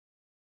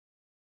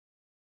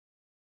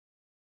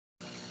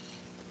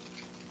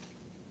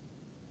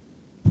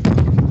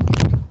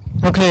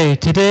Okay,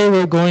 today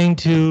we're going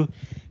to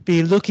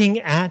be looking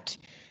at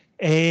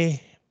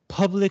a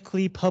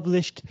publicly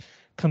published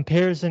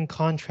comparison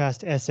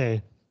contrast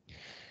essay.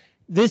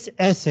 This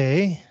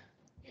essay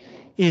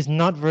is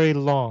not very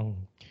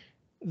long.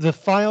 The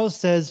file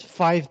says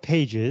 5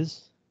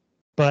 pages,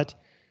 but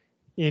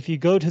if you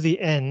go to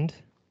the end,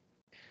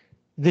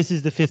 this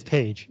is the 5th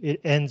page. It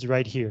ends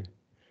right here.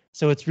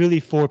 So it's really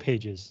 4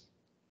 pages.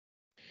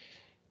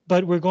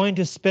 But we're going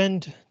to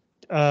spend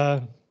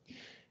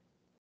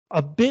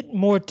a bit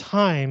more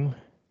time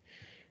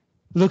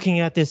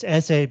looking at this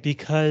essay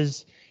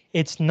because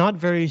it's not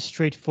very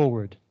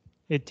straightforward.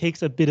 It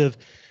takes a bit of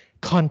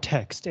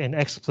context and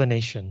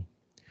explanation.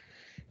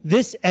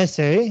 This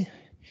essay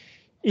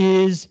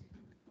is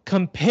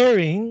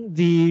comparing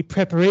the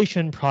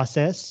preparation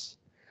process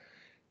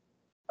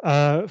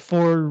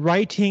for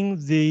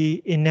writing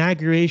the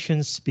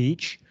inauguration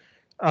speech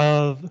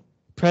of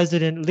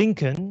President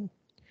Lincoln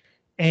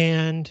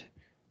and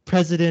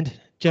President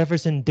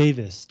Jefferson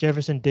Davis.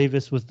 Jefferson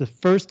Davis was the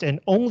first and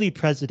only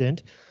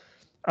president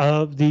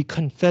of the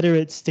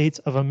Confederate States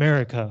of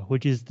America,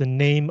 which is the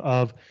name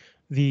of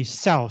the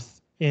South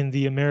in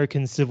the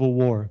American Civil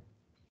War.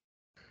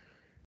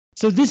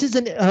 So this is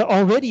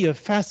already a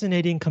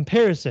fascinating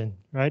comparison,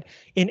 right?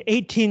 In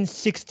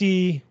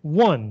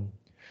 1861,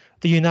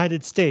 the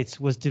United States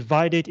was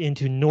divided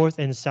into North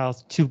and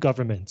South 2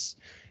 governments.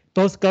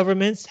 Both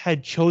governments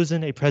had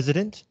chosen a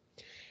president,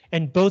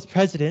 and both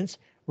presidents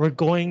were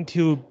going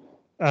to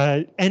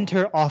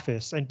enter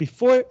office, and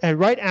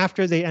right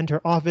after they enter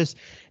office,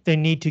 they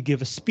need to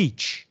give a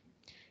speech,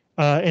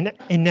 an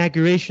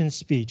inauguration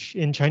speech.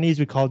 In Chinese,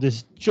 we call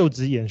this 就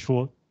职演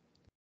说.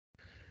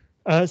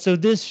 So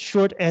this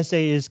short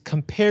essay is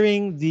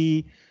comparing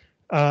the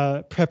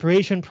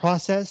preparation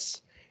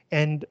process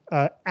and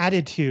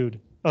attitude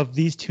of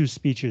these 2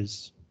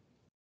 speeches.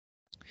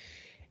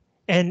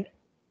 And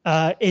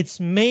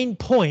its main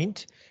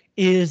point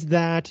is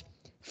that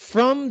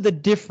from the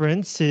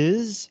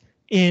differences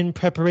in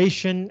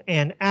preparation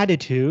and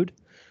attitude,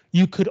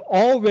 you could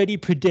already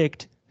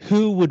predict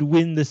who would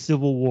win the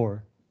Civil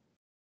War.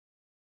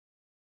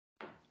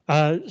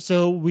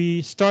 So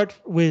we start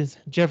with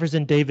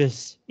Jefferson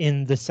Davis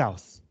in the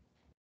South.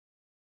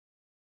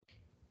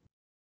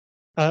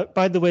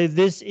 By the way,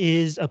 this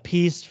is a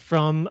piece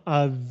from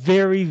a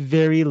very,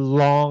 very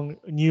long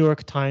New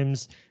York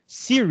Times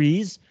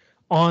series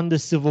on the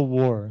Civil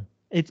War.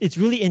 It's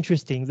really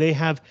interesting. They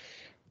have,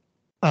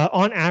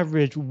 on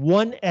average,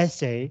 1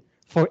 essay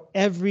for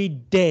every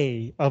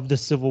day of the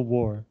Civil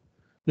War.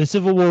 The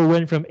Civil War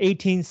went from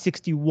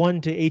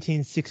 1861 to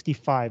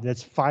 1865.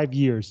 That's 5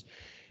 years.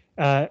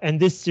 And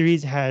this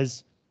series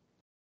has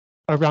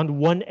around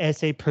 1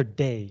 essay per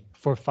day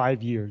for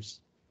 5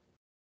 years.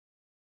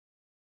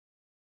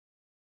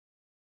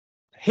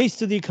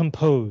 Hastily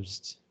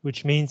composed,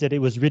 which means that it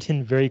was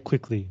written very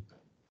quickly.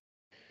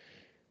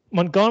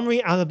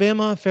 Montgomery,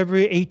 Alabama,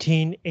 February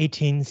 18,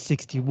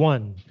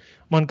 1861.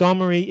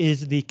 Montgomery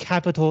is the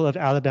capital of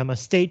Alabama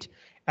State.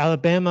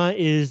 Alabama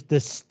is the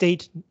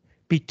state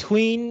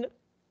between,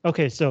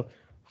 okay, so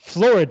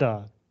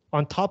Florida,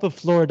 on top of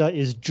Florida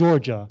is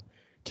Georgia.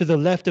 To the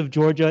left of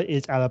Georgia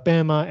is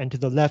Alabama, and to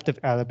the left of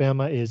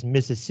Alabama is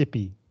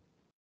Mississippi.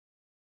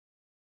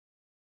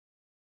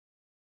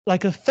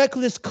 Like a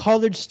feckless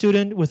college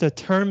student with a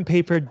term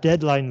paper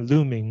deadline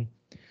looming,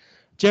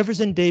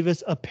 Jefferson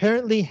Davis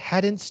apparently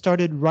hadn't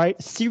started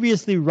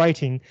seriously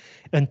writing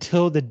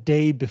until the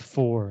day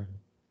before.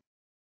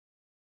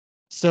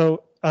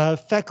 So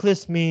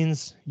feckless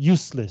means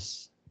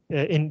useless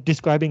in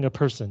describing a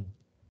person.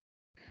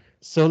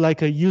 So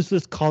like a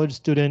useless college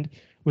student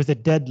with a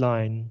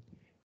deadline,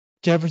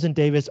 Jefferson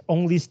Davis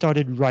only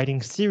started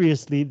writing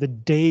seriously the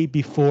day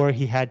before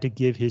he had to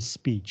give his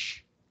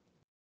speech.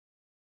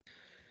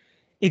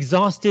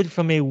 Exhausted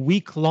from a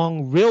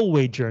week-long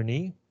railway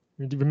journey,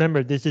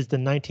 remember this is the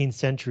 19th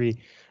century,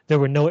 there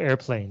were no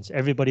airplanes,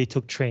 everybody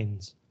took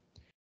trains.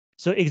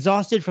 So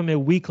exhausted from a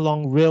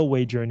week-long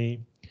railway journey,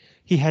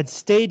 he had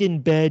stayed in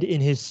bed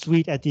in his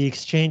suite at the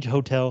Exchange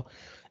Hotel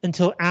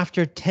until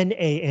after 10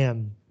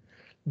 a.m.,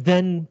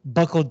 then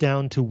buckled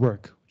down to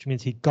work, which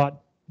means he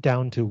got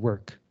down to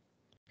work.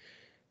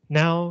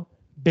 Now,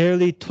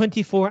 barely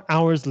 24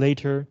 hours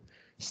later,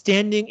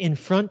 standing in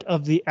front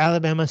of the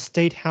Alabama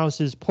State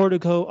House's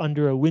portico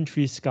under a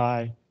wintry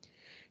sky,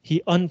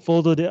 he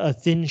unfolded a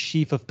thin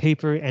sheaf of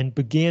paper and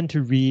began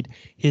to read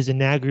his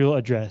inaugural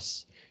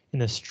address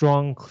in a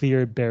strong,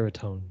 clear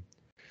baritone.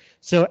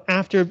 So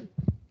after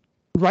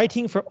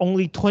writing for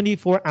only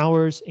 24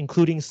 hours,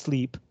 including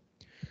sleep,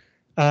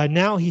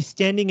 now he's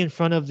standing in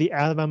front of the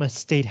Alabama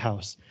State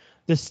House.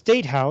 The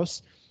State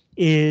House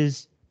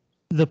is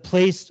the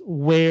place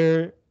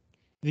where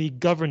the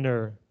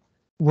governor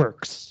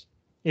works.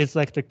 It's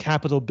like the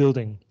Capitol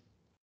building.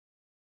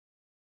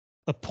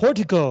 A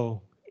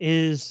portico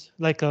is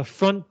like a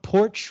front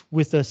porch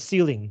with a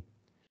ceiling.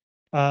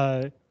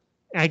 I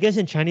guess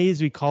in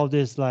Chinese we call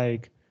this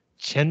like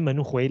前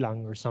门回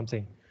廊 or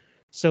something.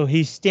 So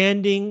he's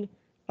standing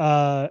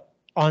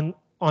on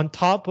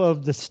top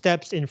of the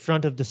steps in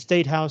front of the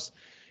State House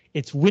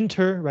It's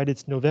winter, right?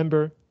 It's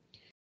November.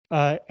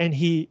 And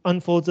he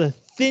unfolds a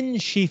thin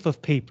sheaf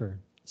of paper.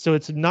 So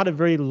it's not a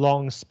very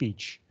long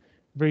speech,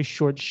 very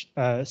short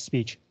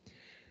speech.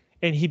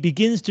 And he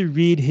begins to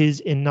read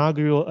his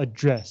inaugural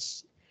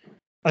address.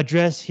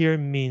 Address here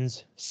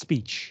means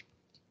speech.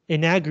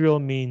 Inaugural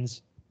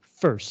means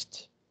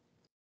first.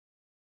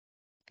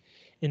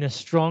 In a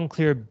strong,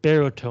 clear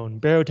baritone.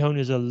 Baritone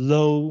is a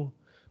low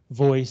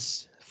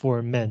voice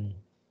for men.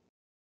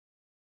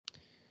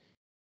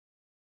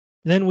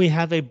 Then we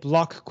have a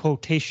block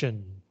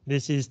quotation.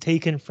 This is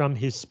taken from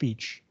his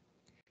speech.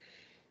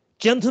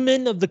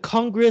 Gentlemen of the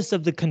Congress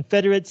of the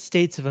Confederate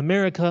States of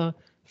America,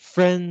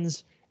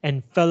 friends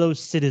and fellow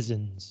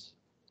citizens.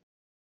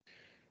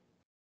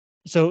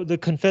 So the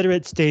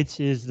Confederate States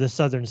is the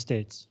southern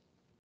states.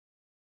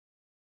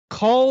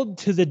 Called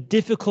to the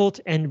difficult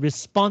and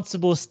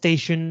responsible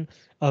station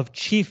of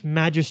Chief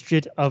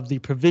Magistrate of the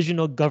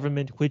Provisional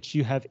Government which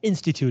you have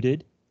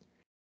instituted.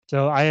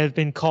 So I have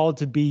been called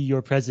to be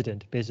your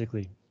president,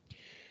 basically.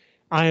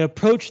 I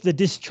approach the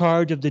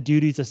discharge of the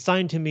duties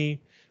assigned to me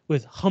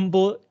with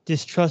humble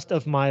distrust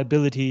of my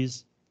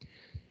abilities.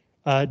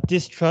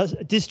 Discharge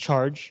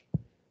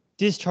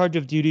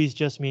of duties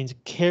just means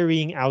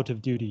carrying out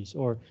of duties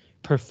or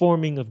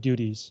performing of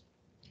duties.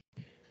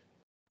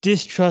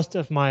 Distrust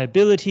of my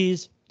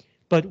abilities,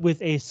 but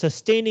with a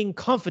sustaining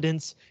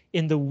confidence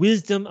in the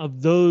wisdom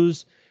of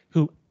those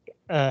who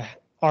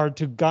are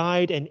to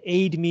guide and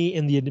aid me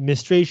in the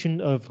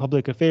administration of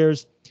public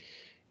affairs,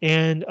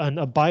 and an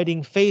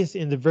abiding faith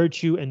in the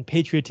virtue and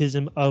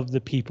patriotism of the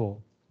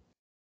people.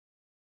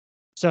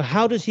 So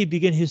how does he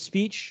begin his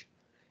speech?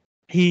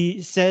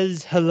 He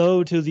says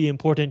hello to the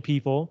important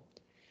people.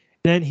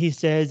 Then he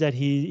says that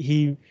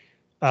he's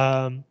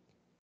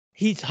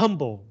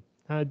humble.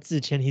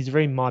 自谦, he's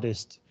very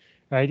modest,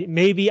 right?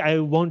 Maybe I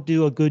won't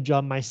do a good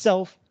job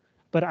myself,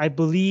 but I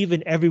believe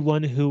in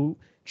everyone who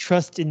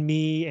trusts in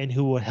me and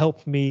who will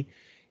help me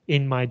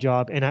in my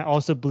job. And I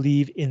also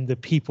believe in the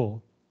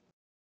people.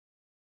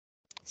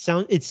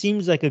 It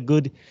seems like a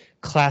good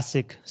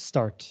classic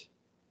start.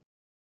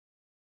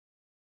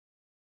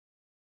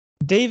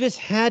 Davis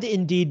had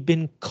indeed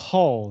been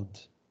called.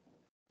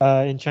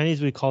 In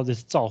Chinese, we call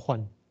this 召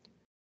唤.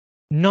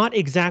 Not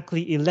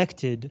exactly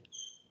elected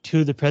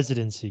to the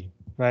presidency,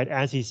 right?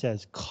 As he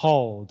says,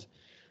 called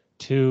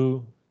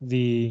to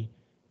the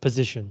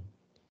position.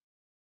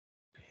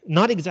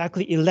 Not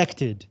exactly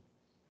elected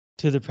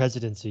to the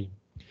presidency.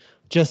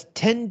 Just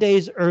 10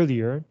 days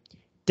earlier,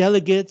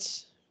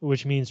 delegates,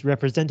 which means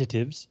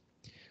representatives,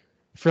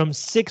 from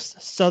 6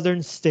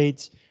 southern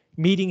states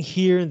meeting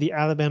here in the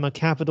Alabama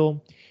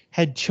Capitol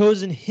had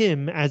chosen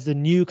him as the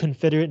new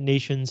Confederate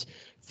nation's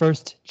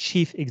first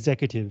chief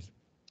executive,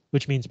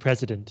 which means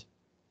president.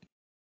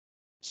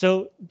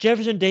 So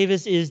Jefferson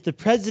Davis is the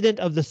president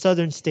of the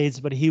southern states,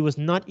 but he was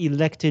not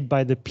elected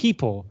by the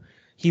people.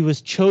 He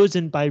was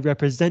chosen by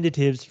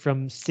representatives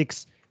from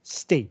 6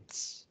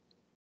 states.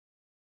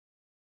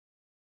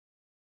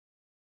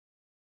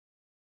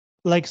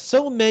 Like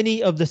so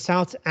many of the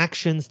South's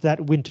actions that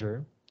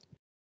winter,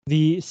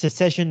 the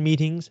secession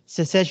meetings,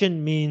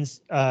 secession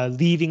means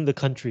leaving the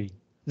country,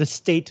 the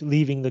state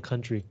leaving the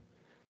country.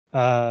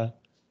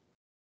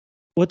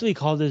 What do we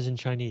call this in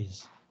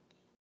Chinese?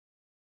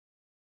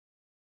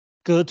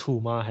 割土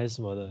吗还是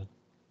什么的？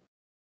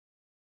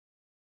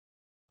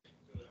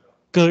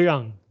割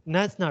让.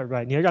 That's not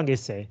right. 你要让给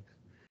谁?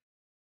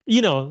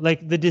 You know,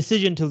 like the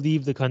decision to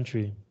leave the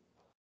country.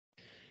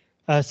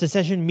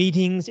 Secession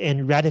meetings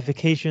and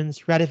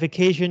ratifications.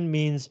 Ratification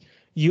means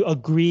you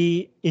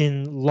agree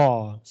in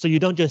law. So you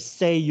don't just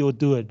say you'll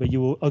do it, but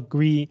you will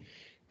agree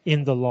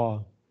in the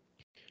law.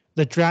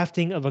 The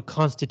drafting of a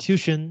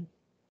constitution.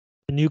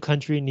 A new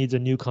country needs a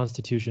new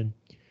constitution.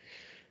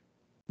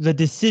 The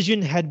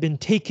decision had been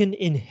taken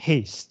in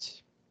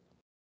haste.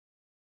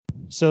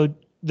 So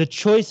the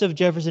choice of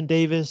Jefferson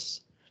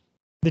Davis,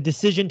 the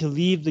decision to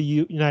leave the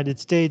United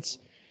States,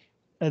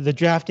 the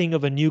drafting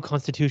of a new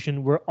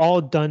constitution were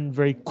all done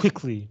very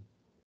quickly.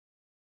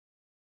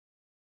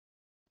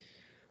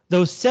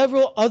 Though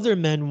several other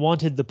men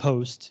wanted the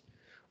post,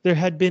 there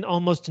had been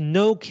almost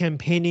no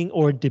campaigning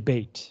or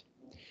debate.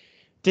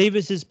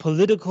 Davis's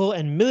political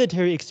and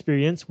military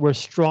experience were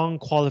strong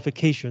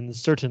qualifications,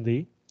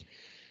 certainly,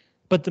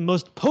 but the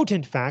most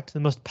potent fact, the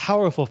most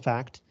powerful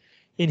fact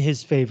in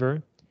his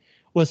favor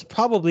was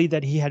probably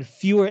that he had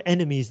fewer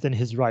enemies than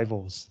his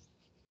rivals.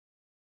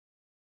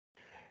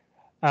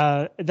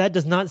 That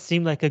does not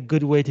seem like a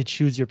good way to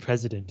choose your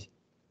president.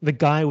 The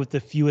guy with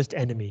the fewest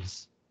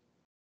enemies.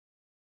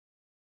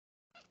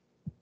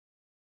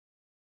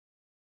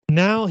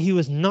 Now he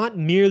was not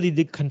merely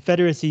the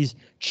Confederacy's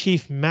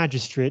chief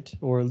magistrate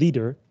or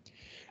leader,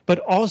 but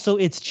also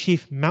its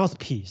chief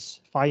mouthpiece,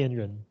 发言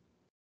人.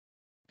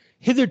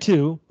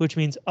 Hitherto, which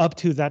means up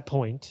to that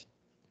point,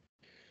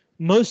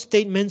 most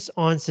statements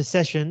on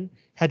secession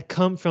had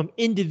come from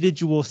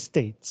individual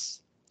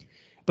states.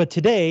 But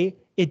today,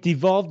 it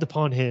devolved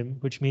upon him,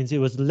 which means it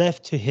was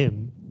left to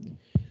him,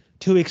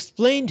 to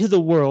explain to the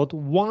world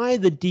why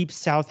the Deep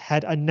South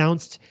had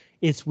announced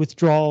its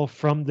withdrawal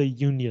from the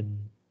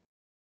Union.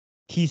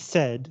 He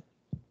said,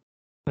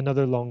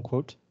 another long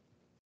quote,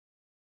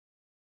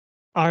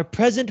 "Our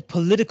present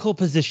political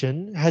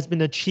position has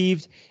been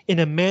achieved in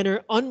a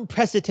manner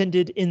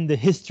unprecedented in the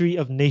history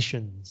of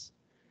nations."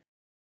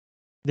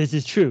 This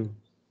is true.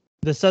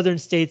 The southern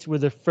states were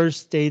the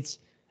first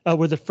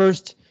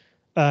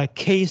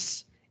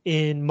case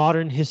in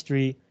modern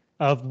history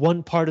of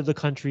one part of the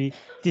country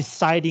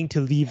deciding to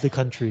leave the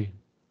country.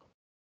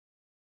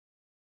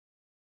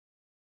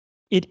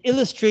 It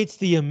illustrates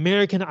the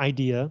American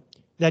idea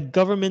that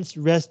governments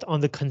rest on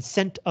the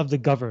consent of the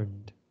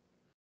governed.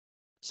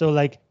 So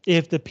like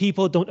if the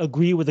people don't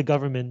agree with the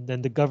government,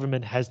 then the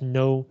government has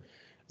no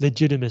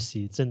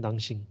legitimacy, 正当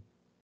性.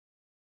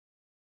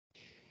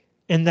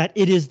 And that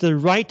it is the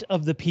right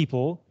of the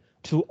people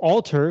to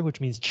alter, which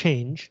means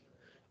change,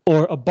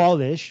 or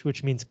abolish,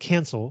 which means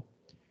cancel,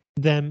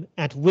 them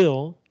at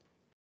will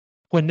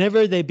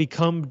whenever they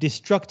become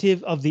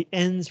destructive of the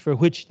ends for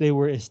which they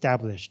were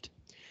established.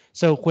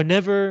 So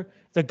whenever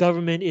the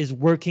government is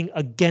working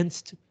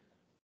against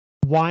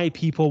why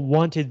people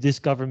wanted this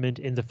government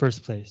in the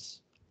first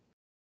place.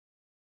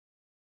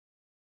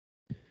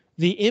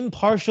 The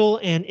impartial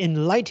and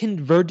enlightened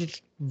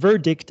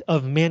verdict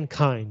of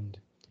mankind.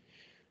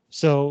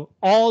 So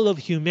all of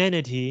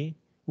humanity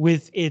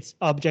with its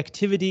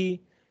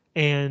objectivity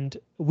and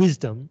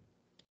wisdom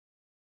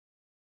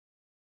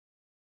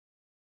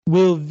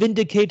will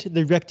vindicate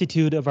the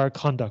rectitude of our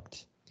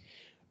conduct,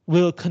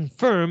 will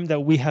confirm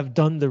that we have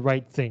done the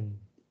right thing.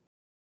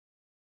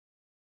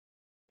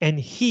 And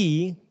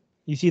he,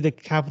 you see the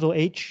capital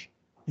H?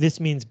 This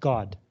means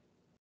God.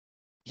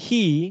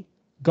 He,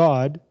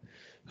 God,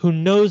 who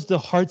knows the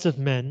hearts of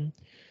men,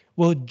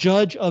 will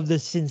judge of the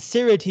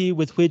sincerity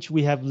with which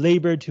we have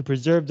labored to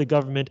preserve the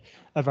government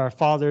of our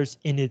fathers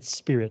in its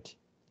spirit.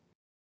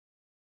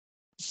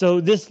 So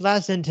this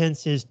last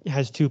sentence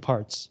has two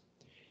parts.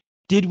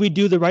 Did we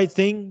do the right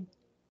thing?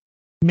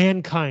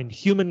 Mankind,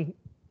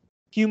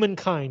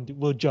 humankind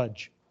will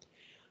judge.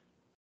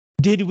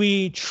 Did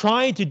we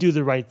try to do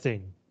the right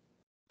thing?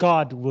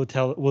 God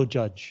will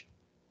judge.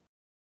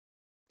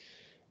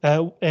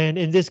 And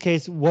in this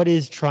case, what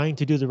is trying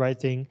to do the right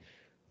thing?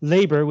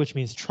 Labor, which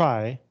means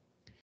try,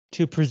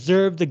 to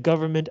preserve the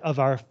government of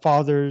our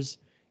fathers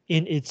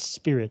in its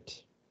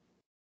spirit.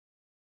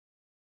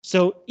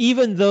 So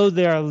even though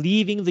they are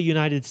leaving the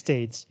United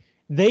States,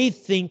 they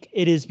think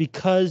it is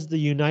because the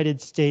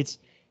United States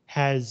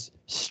has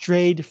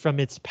strayed from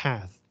its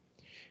path,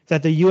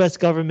 that the US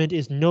government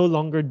is no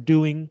longer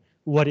doing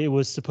what it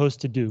was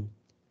supposed to do.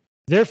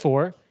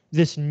 Therefore,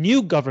 this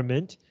new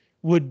government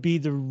would be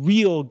the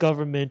real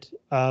government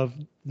of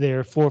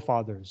their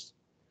forefathers.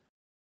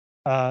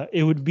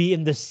 It would be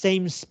in the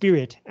same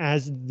spirit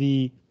as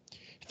the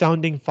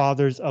founding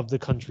fathers of the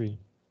country.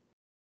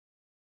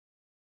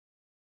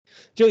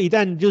 就一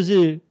旦就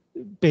是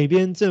北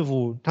边政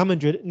府，他们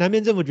觉得南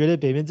边政府觉得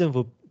北边政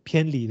府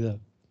偏离了，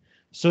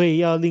所以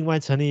要另外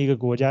成立一个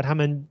国家，他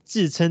们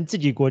自称自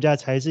己国家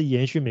才是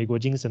延续美国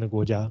精神的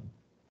国家。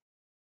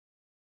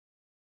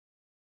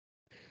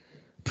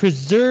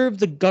Preserve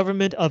the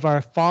government of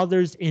our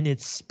fathers in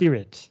its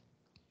spirit.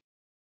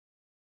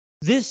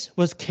 This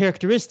was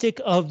characteristic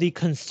of the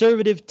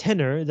conservative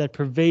tenor that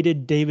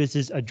pervaded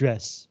Davis's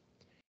address.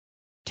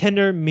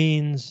 Tenor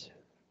means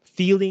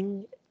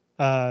feeling,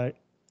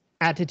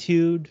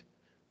 attitude,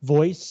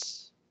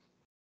 voice.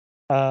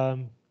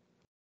 In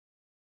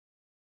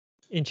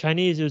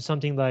Chinese, it was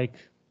something like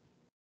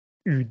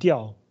语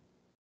调.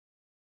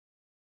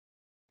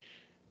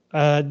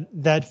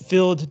 That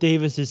filled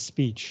Davis's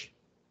speech.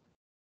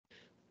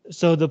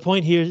 So the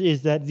point here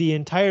is that the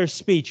entire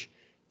speech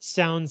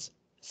sounds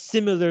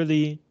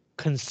similarly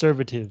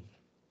conservative.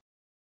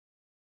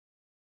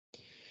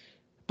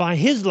 By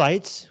his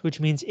lights, which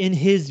means in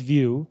his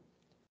view,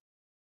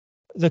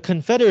 the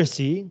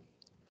Confederacy,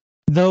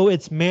 though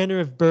its manner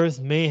of birth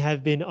may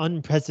have been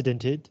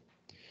unprecedented,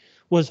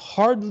 was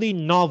hardly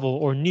novel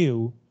or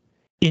new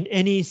in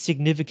any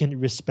significant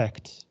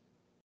respect.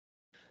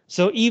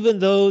 So even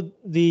though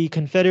the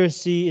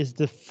Confederacy is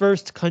the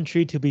first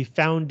country to be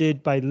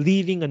founded by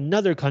leaving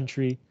another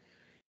country,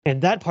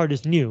 and that part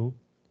is new,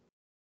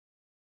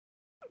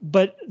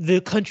 but the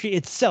country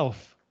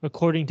itself,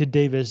 according to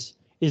Davis,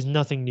 is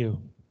nothing new.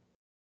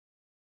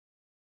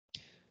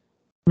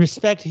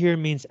 Respect here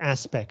means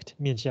aspect,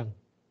 面向.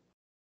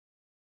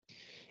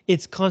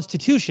 Its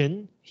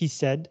constitution, he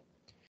said,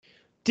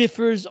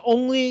 differs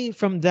only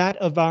from that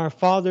of our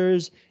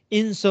fathers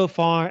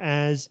insofar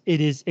as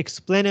it is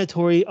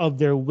explanatory of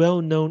their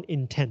well-known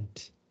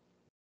intent.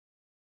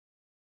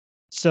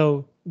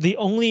 So the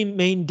only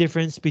main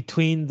difference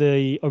between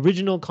the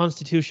original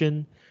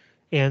Constitution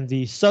and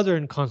the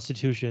Southern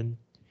Constitution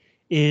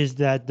is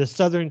that the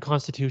Southern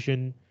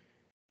Constitution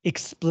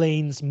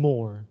explains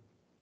more,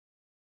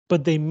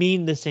 but they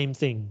mean the same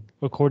thing,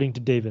 according to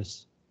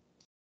Davis.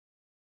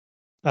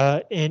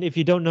 And if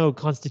you don't know,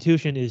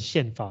 Constitution is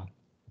宪法.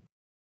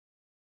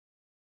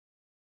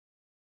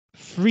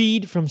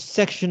 Freed from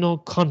sectional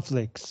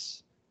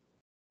conflicts.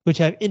 which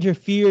have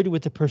interfered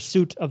with the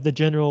pursuit of the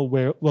general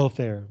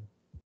welfare.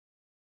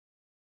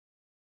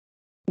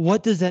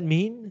 What does that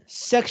mean?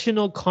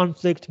 Sectional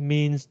conflict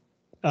means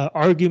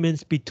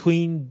arguments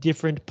between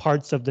different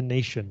parts of the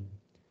nation.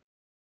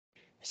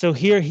 So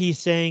here he's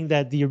saying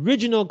that the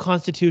original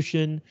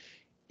Constitution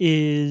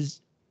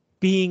is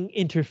being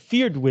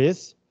interfered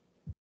with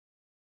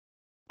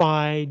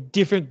by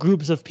different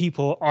groups of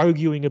people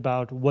arguing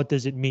about what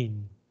does it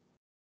mean.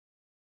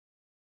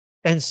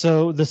 And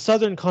so the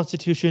Southern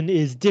Constitution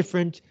is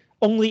different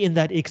only in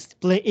that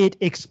it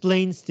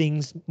explains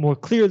things more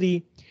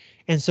clearly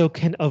and so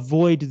can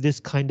avoid this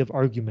kind of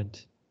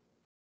argument.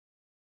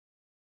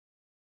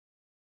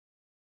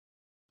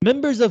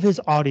 Members of his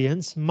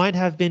audience might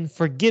have been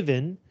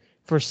forgiven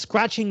for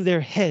scratching their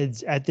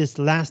heads at this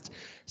last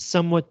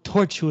somewhat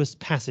tortuous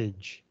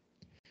passage.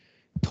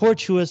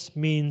 Tortuous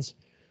means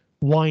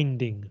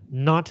winding,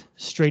 not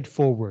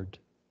straightforward.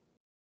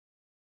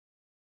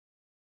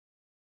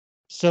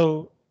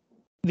 So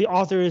the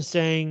author is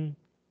saying,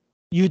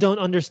 you don't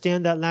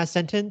understand that last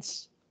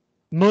sentence?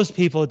 Most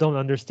people don't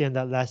understand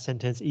that last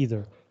sentence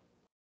either.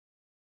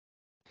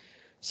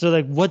 So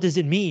like, what does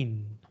it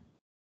mean?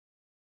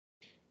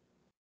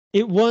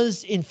 It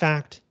was, in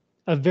fact,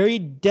 a very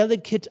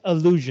delicate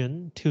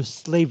allusion to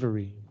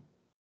slavery.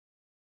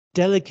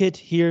 Delicate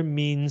here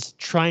means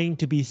trying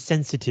to be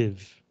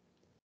sensitive,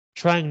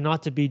 trying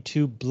not to be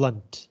too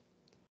blunt.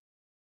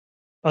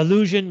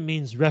 Allusion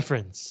means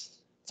reference,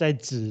 在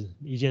指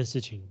一件事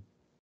情.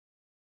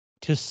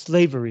 To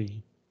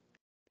slavery.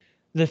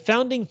 The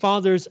Founding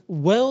Fathers'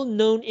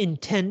 well-known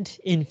intent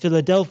in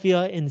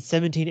Philadelphia in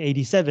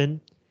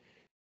 1787,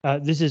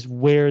 this is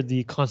where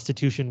the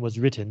Constitution was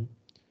written,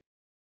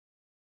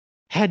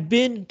 had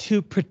been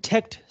to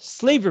protect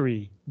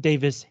slavery,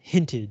 Davis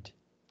hinted,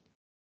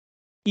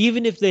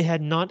 even if they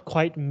had not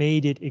quite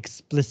made it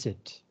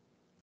explicit.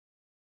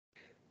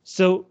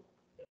 So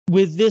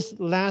with this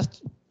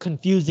last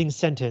confusing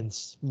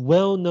sentence,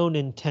 well-known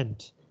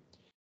intent,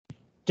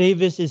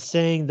 Davis is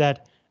saying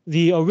that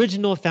the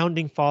original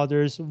Founding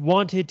Fathers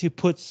wanted to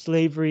put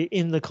slavery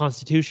in the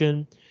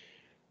Constitution,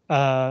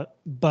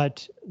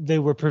 but they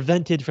were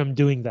prevented from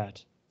doing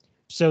that.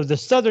 So the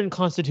Southern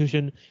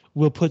Constitution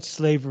will put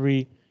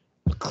slavery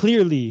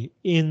clearly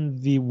in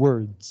the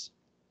words.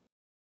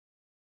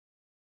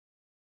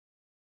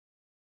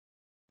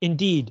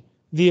 Indeed,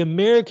 the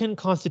American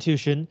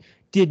Constitution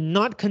did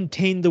not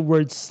contain the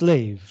word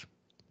slave,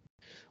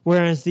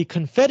 whereas the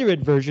Confederate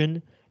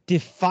version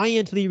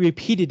defiantly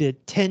repeated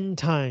it 10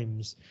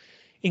 times,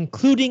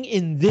 including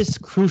in this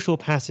crucial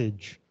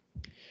passage.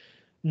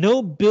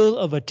 No bill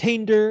of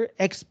attainder,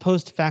 ex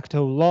post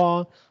facto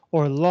law,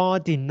 or law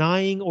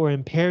denying or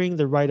impairing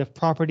the right of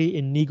property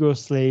in Negro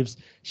slaves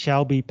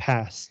shall be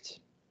passed.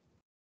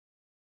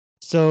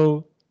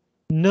 So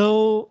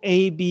no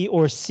A, B,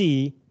 or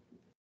C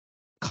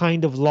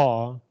kind of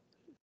law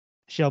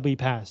shall be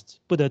passed.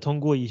 不得通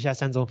过以下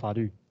3种法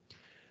律.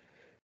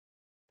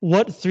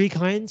 What 3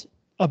 kinds?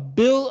 A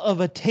bill of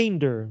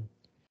attainder.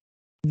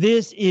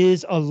 This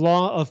is a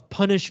law of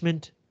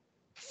punishment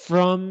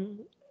from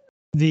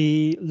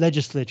the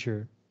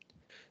legislature.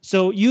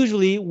 So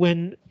usually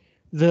when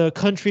the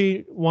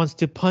country wants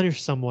to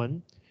punish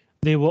someone,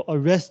 they will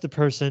arrest the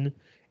person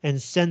and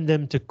send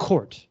them to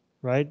court,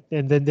 right?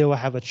 And then they will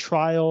have a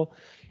trial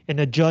and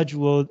a judge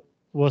will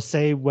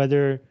say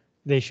whether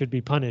they should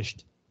be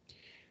punished.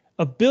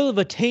 A bill of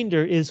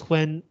attainder is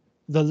when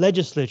the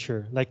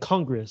legislature, like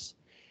Congress,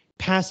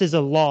 passes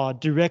a law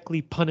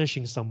directly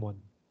punishing someone.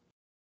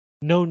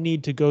 No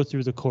need to go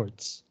through the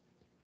courts.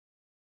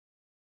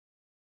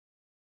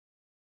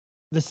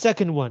 The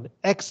second one,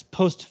 ex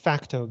post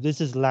facto,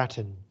 this is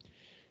Latin,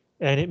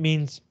 and it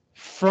means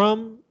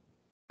from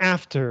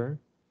after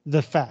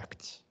the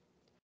fact.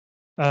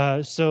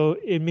 So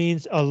it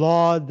means a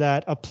law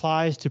that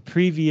applies to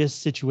previous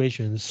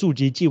situations, 溯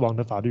及既往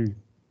的法律.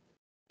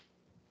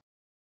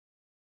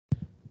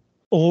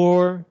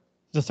 Or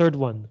the third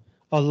one,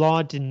 a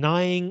law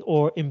denying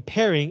or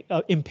impairing,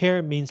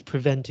 impair means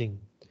preventing,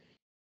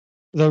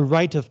 the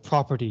right of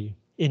property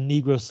in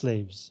Negro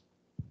slaves.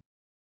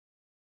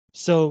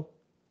 So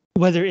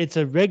whether it's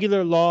a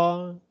regular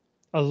law,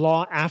 a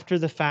law after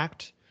the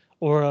fact,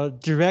 or a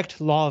direct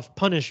law of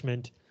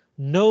punishment,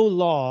 no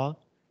law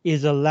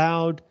is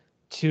allowed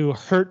to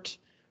hurt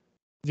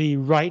the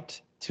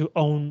right to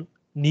own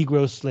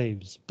Negro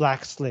slaves,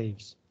 black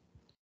slaves.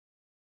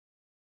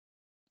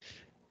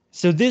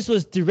 So this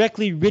was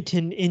directly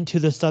written into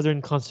the Southern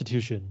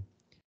Constitution.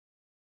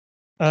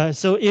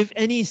 So if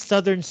any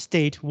Southern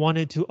state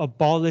wanted to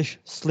abolish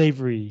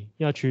slavery,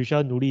 要取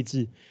消奴隶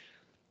制,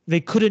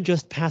 they couldn't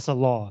just pass a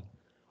law.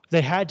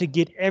 They had to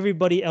get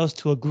everybody else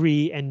to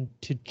agree and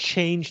to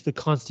change the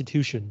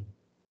Constitution.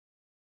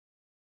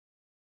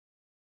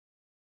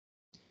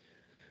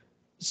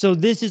 So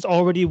this is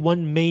already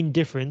one main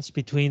difference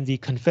between the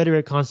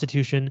Confederate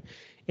Constitution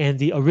and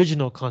the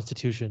original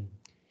Constitution.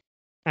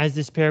 As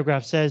this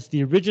paragraph says,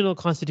 the original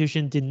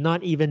Constitution did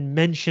not even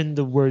mention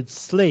the word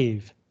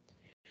slave,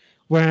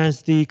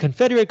 whereas the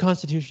Confederate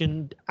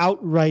Constitution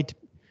outright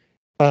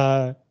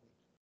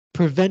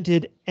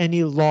prevented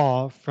any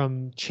law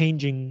from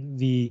changing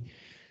the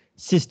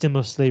system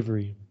of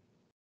slavery.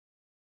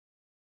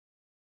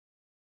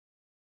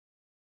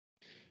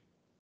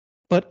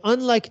 But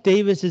unlike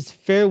Davis's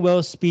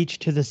farewell speech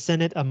to the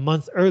Senate a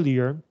month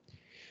earlier,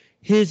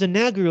 his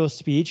inaugural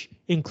speech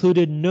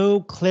included no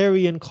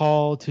clarion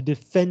call to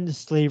defend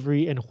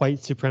slavery and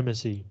white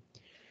supremacy.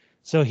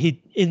 So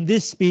in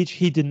this speech,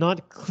 he did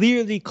not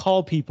clearly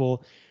call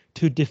people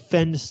to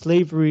defend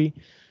slavery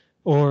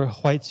or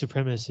white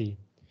supremacy.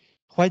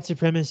 White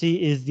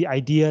supremacy is the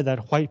idea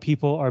that white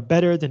people are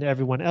better than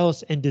everyone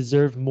else and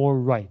deserve more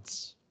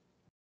rights.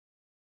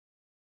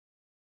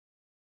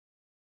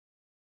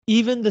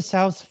 Even the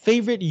South's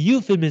favorite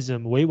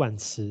euphemism, 委婉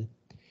词,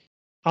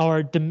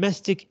 our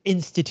domestic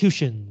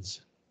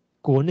institutions,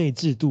 国内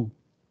制度,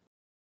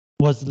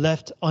 was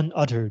left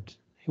unuttered.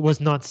 It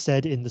was not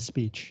said in the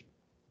speech.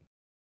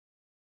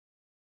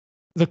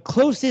 The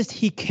closest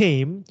he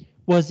came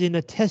was in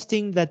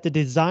attesting that the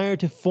desire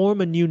to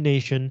form a new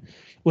nation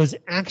was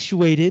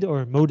actuated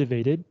or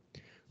motivated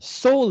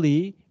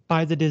solely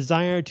by the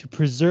desire to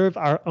preserve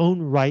our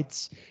own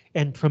rights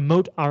and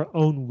promote our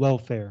own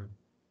welfare.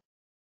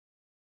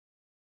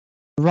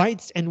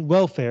 Rights and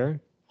welfare,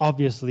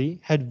 obviously,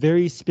 had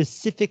very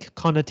specific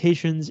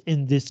connotations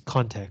in this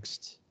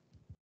context.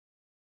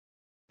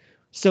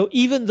 So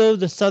even though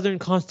the Southern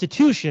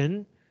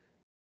Constitution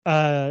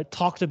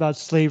talked about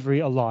slavery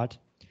a lot,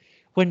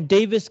 when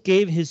Davis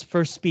gave his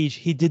first speech,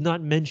 he did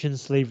not mention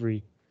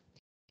slavery.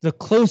 The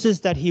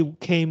closest that he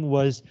came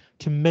was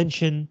to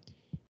mention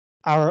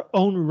our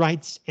own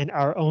rights and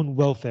our own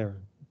welfare.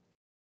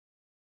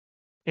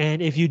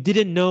 And if you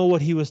didn't know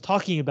what he was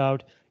talking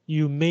about,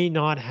 you may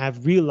not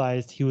have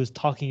realized he was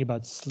talking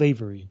about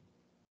slavery.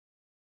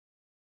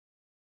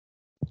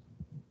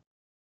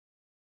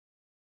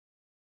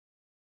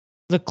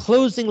 The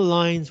closing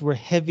lines were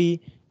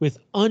heavy with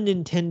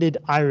unintended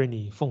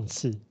irony, 讽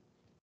刺.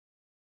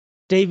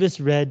 Davis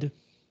read,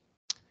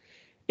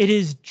 "It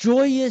is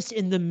joyous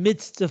in the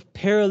midst of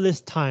perilous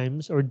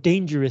times or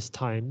dangerous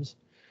times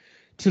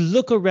to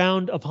look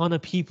around upon a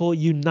people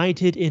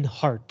united in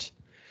heart,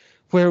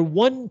 where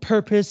one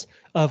purpose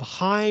of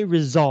high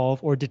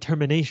resolve or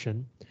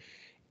determination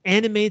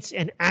animates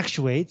and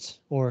actuates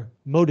or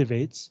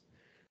motivates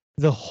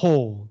the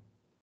whole,"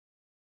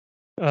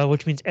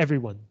 which means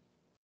everyone.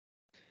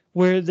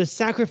 Where the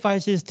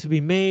sacrifices to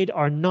be made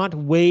are not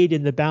weighed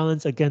in the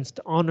balance against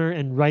honor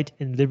and right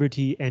and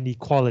liberty and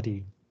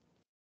equality.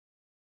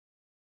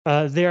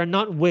 They are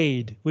not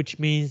weighed, which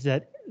means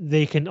that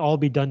they can all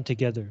be done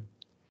together.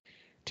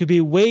 To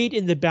be weighed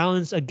in the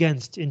balance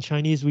against, in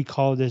Chinese we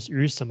call this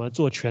与什么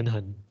做权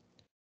衡.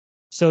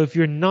 So if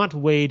you're not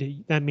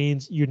weighed, that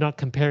means you're not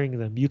comparing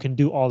them. You can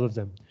do all of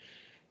them.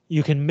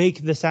 You can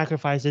make the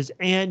sacrifices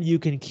and you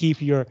can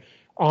keep your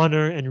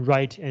honor and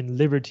right and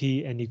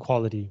liberty and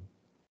equality.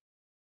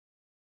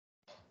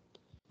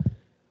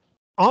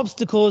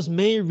 Obstacles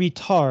may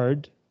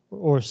retard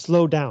or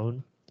slow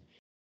down,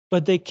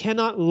 but they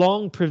cannot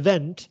long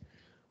prevent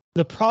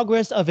the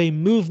progress of a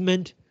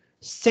movement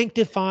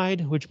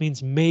sanctified, which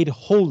means made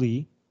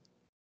holy.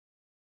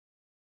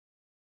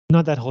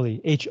 Not that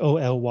holy,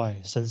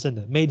 H-O-L-Y, 神圣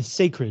的, made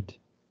sacred.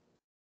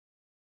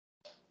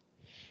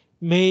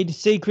 Made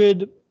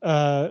sacred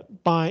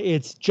by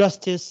its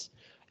justice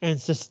and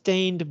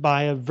sustained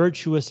by a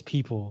virtuous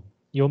people,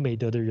 有美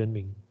德的人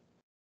民.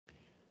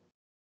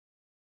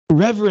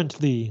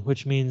 Reverently,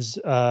 which means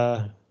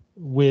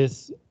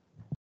with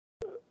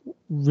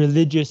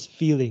religious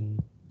feeling.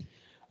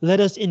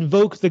 Let us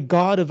invoke the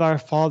God of our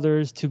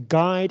fathers to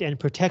guide and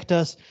protect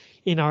us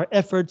in our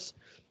efforts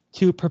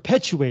to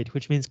perpetuate,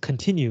 which means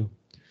continue,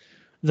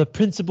 the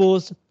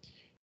principles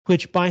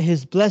which by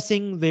his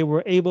blessing they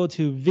were able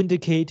to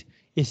vindicate,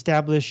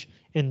 establish,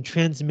 and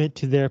transmit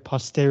to their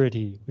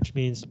posterity, which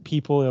means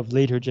people of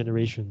later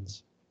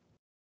generations.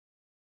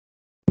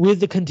 With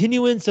the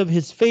continuance of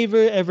his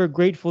favor ever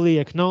gratefully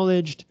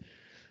acknowledged,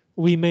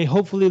 we may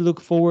hopefully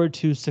look forward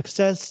to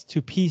success,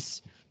 to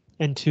peace,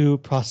 and to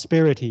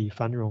prosperity,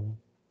 繁荣.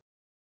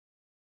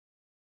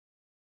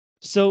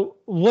 So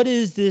what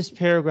is this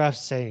paragraph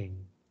saying?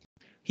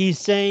 He's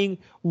saying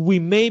we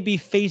may be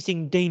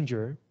facing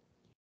danger,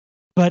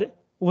 but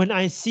when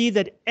I see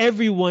that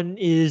everyone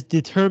is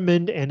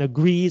determined and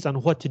agrees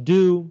on what to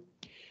do,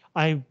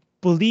 I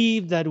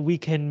believe that we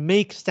can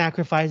make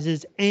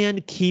sacrifices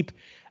and keep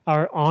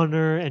our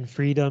honor and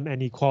freedom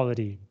and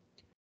equality.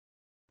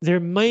 There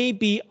may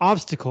be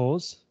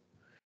obstacles,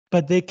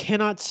 but they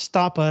cannot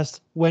stop us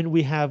when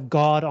we have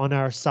God on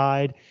our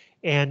side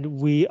and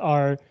we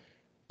are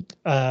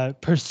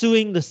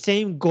pursuing the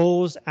same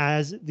goals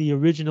as the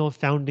original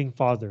founding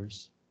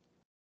fathers.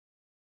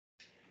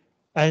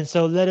 And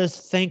so let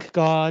us thank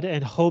God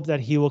and hope that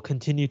he will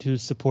continue to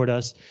support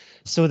us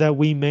so that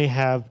we may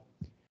have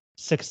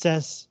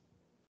success,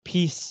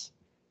 peace,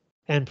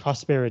 and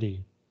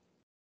prosperity.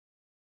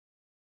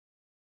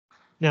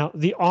 Now,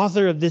 the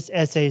author of this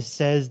essay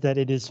says that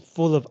it is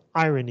full of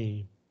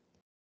irony,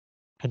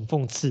 很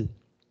讽刺.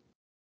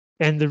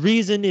 And the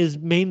reason is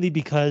mainly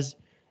because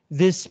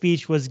this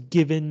speech was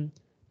given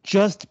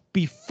just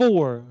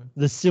before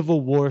the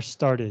Civil War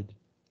started.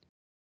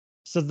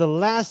 So the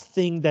last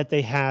thing that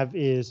they have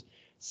is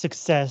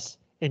success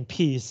and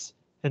peace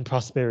and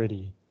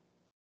prosperity.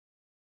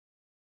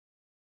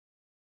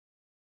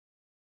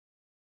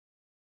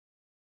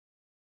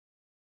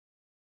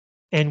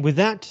 And with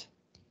that,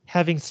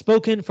 having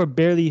spoken for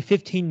barely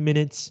 15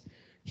 minutes,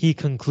 he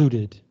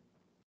concluded.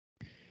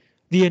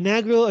 The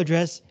inaugural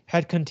address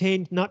had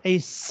contained not a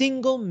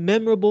single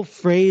memorable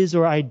phrase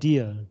or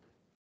idea.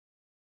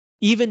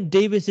 Even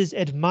Davis's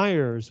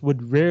admirers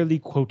would rarely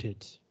quote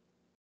it.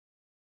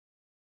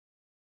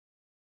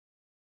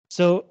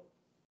 So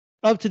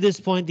up to this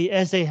point, the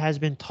essay has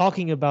been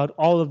talking about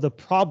all of the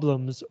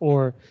problems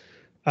or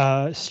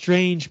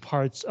strange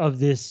parts of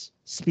this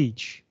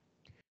speech.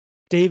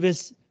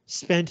 Davis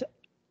spent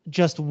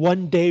just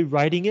one day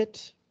writing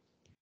it.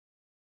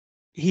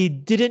 He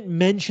didn't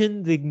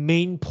mention the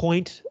main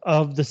point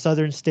of the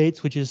Southern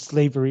states, which is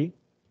slavery.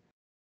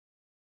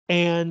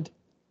 And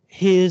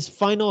his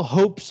final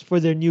hopes for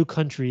their new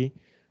country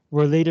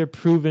were later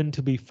proven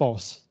to be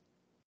false.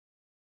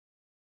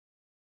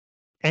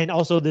 And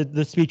also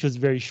the speech was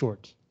very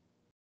short.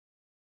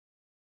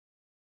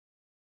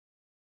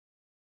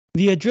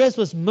 The address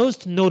was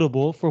most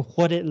notable for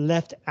what it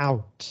left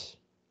out.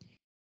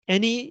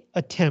 Any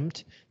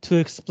attempt to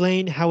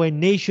explain how a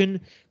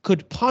nation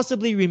could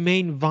possibly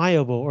remain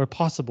viable or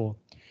possible,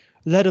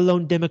 let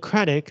alone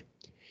democratic,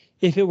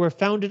 if it were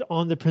founded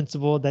on the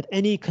principle that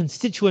any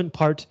constituent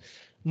part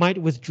might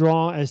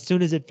withdraw as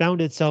soon as it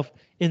found itself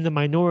in the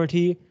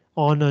minority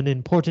on an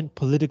important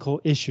political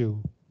issue.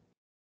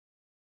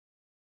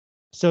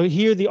 So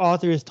here the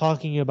author is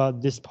talking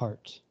about this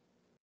part.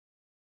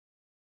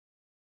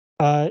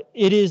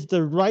 It is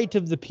the right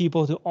of the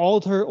people to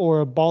alter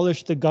or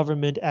abolish the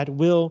government at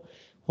will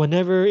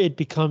whenever it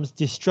becomes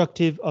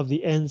destructive of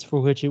the ends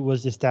for which it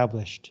was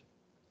established.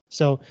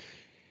 So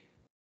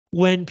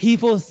when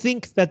people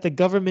think that the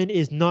government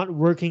is not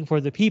working for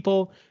the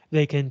people,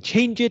 they can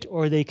change it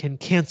or they can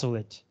cancel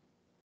it.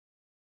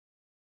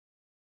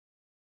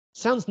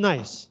 Sounds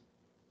nice,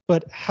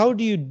 but how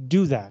do you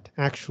do that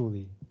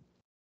actually?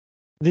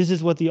 This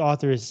is what the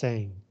author is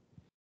saying.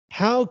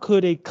 How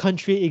could a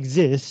country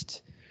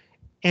exist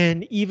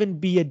and even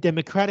be a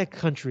democratic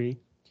country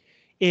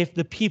if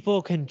the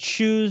people can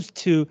choose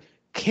to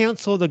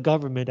cancel the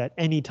government at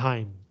any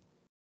time?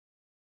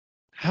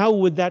 How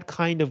would that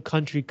kind of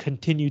country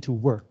continue to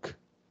work?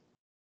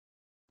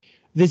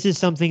 This is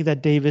something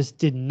that Davis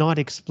did not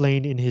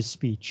explain in his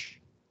speech.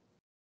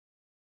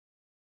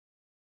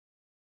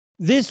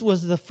 This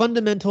was the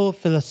fundamental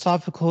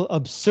philosophical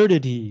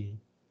absurdity,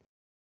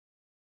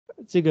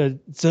 这个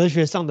哲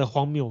学上的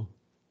荒谬,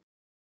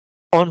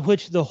 on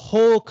which the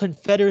whole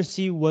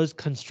Confederacy was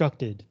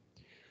constructed,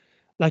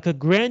 like a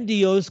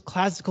grandiose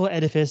classical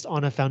edifice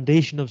on a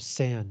foundation of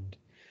sand,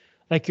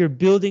 like you're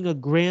building a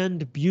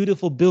grand,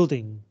 beautiful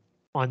building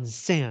on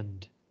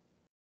sand.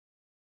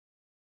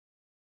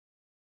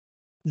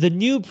 The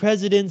new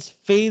president's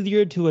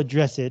failure to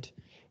address it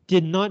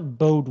did not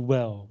bode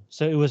well,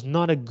 so it was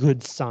not a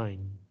good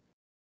sign.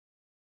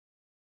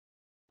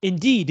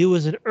 Indeed, it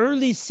was an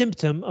early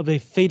symptom of a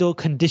fatal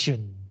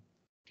condition.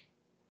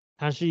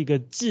 它是一个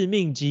致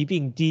命疾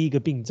病第一个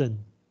病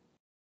症。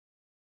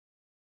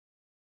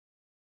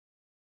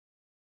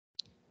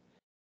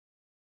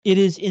It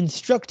is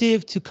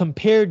instructive to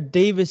compare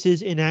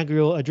Davis's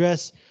inaugural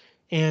address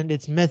and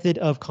its method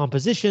of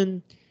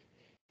composition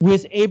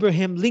with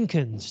Abraham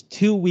Lincoln's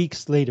 2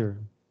 weeks later.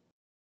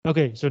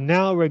 Okay, so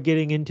now we're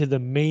getting into the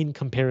main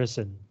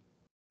comparison.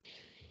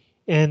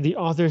 And the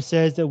author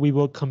says that we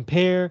will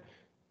compare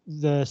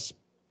the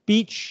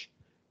speech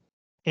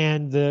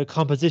and the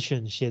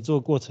composition, 写作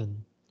过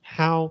程,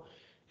 how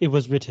it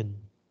was written.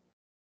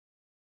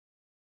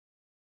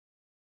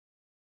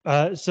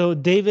 So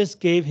Davis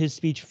gave his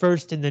speech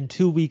first, and then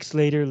 2 weeks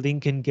later,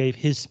 Lincoln gave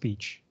his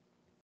speech.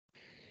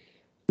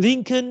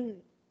 Lincoln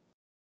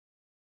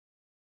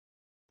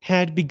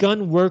had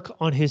begun work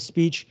on his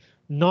speech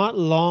not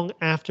long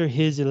after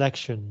his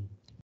election.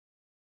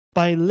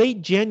 By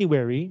late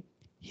January,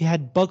 he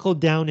had buckled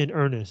down in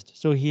earnest,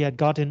 so he had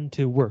gotten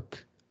to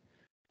work,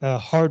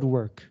 hard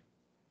work.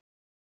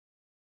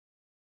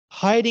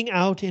 Hiding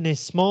out in a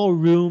small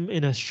room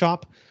in a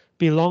shop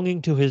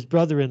belonging to his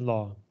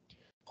brother-in-law,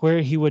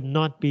 where he would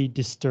not be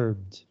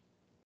disturbed.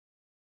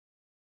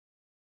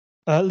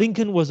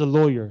 Lincoln was a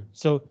lawyer,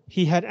 so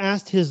he had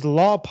asked his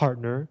law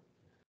partner,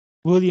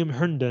 William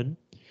Herndon,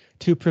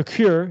 to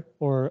procure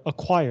or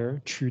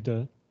acquire 取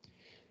得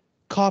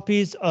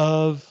copies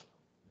of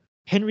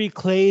Henry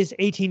Clay's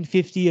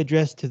 1850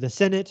 address to the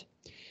Senate,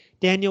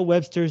 Daniel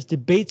Webster's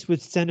debates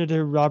with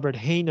Senator Robert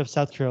Hayne of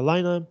South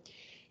Carolina,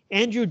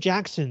 Andrew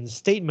Jackson's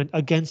statement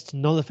against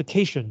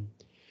nullification,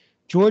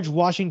 George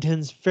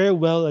Washington's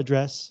farewell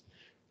address,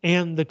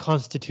 and the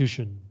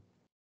Constitution.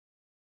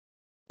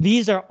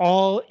 These are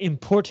all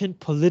important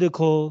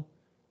political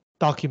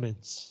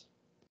documents.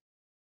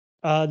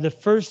 The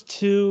first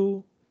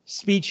two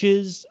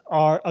speeches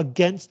are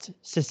against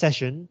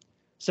secession,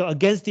 So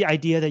against the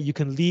idea that you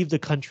can leave the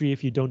country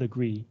if you don't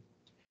agree.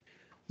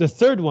 The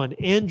third one,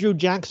 Andrew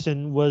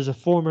Jackson, was a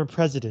former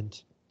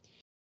president.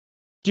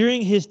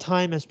 During his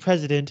time as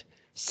president,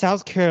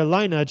 South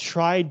Carolina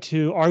tried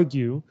to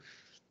argue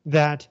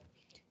that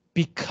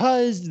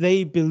because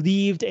they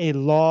believed a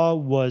law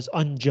was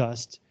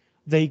unjust,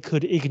 they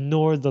could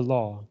ignore the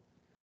law.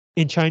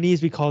 In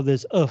Chinese, we call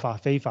this 恶法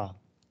非法.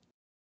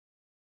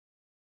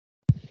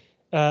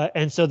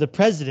 And so the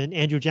president,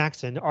 Andrew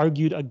Jackson,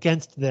 argued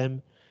against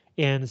them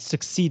and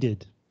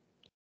succeeded.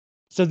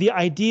 So the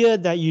idea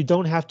that you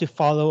don't have to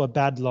follow a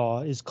bad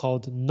law is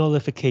called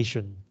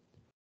nullification.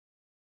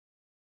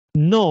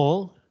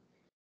 Null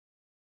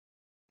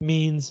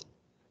means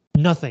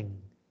nothing,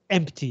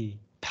 empty,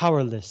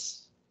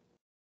 powerless.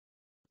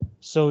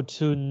 So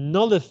to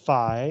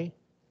nullify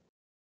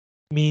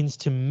means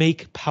to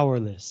make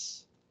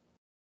powerless.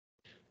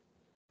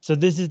 So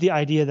this is the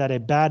idea that a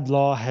bad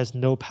law has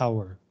no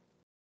power.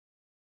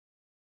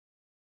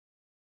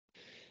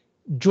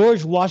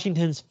 George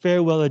Washington's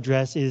farewell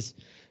address is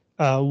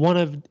one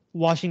of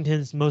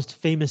Washington's most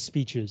famous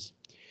speeches.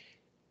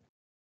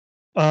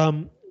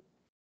 At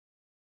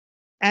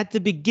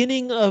the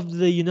beginning of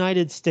the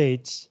United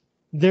States,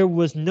 there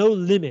was no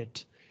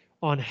limit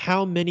on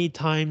how many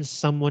times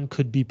someone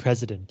could be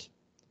president.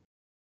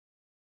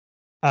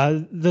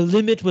 The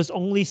limit was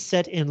only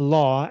set in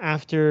law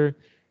after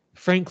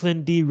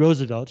Franklin D.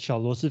 Roosevelt, 小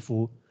罗斯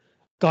福,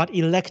 got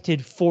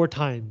elected 4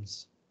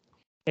 times,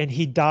 and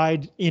he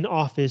died in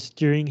office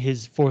during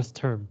his 4th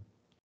term.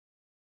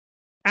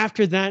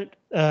 After that,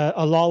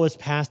 a law was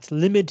passed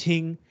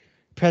limiting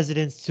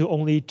presidents to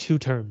only 2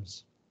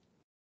 terms.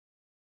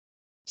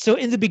 So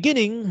in the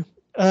beginning,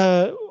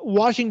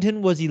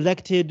 Washington was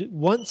elected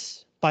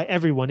once by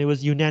everyone. It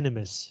was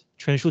unanimous,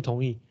 全数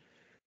同意.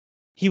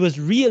 He was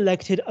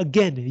re-elected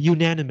again,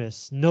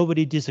 unanimous.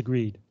 Nobody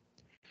disagreed.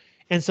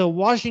 And so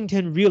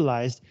Washington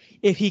realized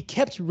if he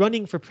kept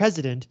running for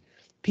president,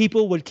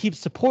 people would keep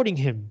supporting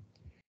him.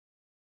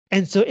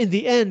 And so in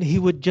the end, he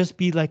would just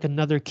be like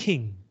another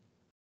king.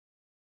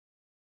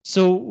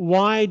 So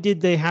why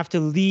did they have to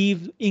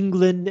leave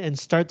England and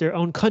start their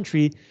own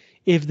country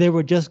if they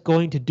were just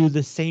going to do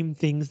the same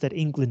things that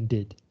England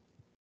did?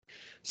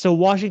 So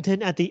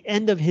Washington, at the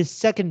end of his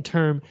 2nd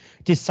term,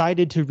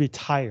 decided to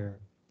retire.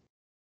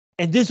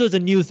 And this was a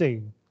new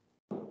thing.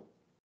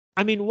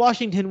 I mean,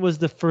 Washington was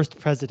the first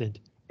president.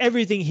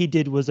 Everything he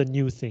did was a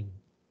new thing.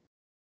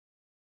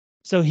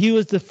 So he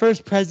was the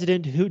first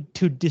president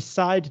to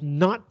decide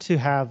not to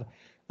have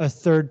a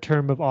 3rd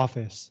term of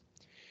office.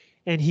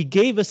 And he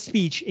gave a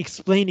speech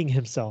explaining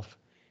himself.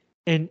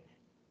 And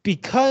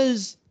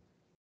because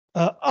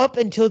up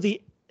until the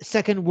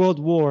 2nd World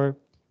War,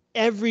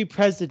 every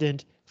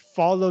president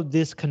followed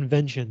this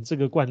convention, 这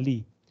个惯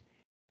例,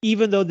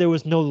 even though there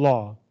was no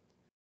law.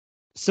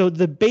 So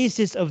the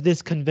basis of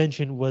this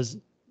convention was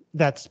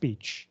that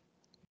speech.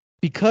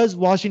 Because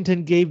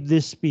Washington gave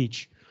this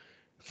speech,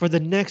 for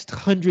the next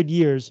 100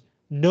 years,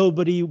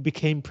 nobody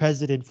became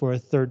president for a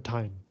 3rd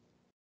time.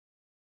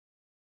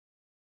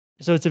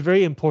 So it's a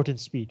very important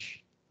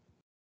speech.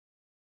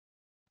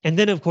 And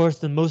then, of course,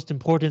 the most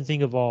important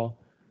thing of all,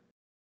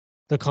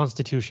 the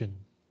Constitution.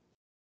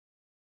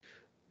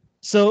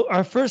 So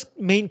our first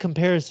main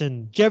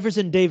comparison,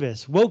 Jefferson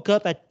Davis woke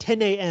up at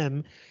 10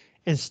 a.m.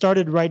 and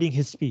started writing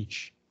his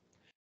speech.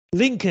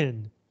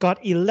 Lincoln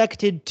got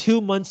elected 2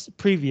 months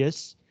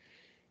previous,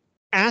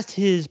 asked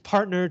his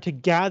partner to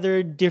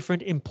gather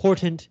different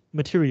important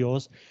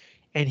materials,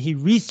 and he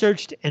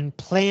researched and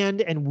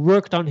planned and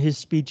worked on his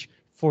speech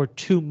for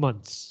 2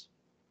 months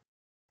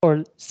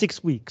or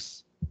 6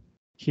 weeks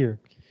here.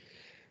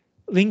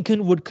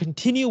 Lincoln would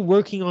continue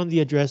working on the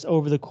address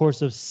over the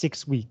course of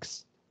 6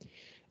 weeks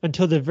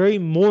until the very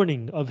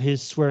morning of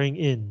his swearing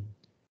in.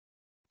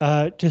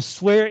 To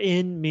swear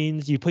in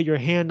means you put your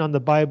hand on the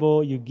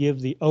Bible, you give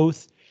the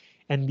oath,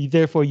 and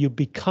therefore you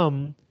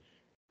become,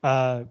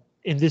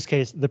 in this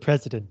case, the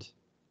president.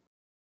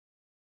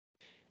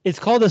 It's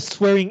called a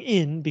swearing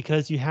in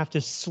because you have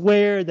to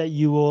swear that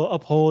you will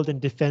uphold and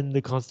defend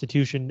the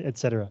Constitution,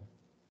 etc.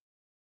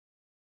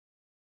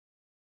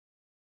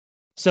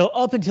 So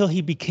up until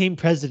he became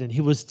president,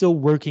 he was still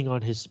working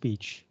on his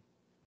speech.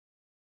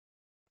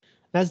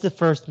 That's the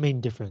first main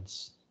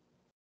difference.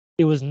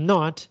 It was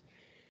not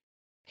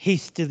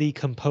hastily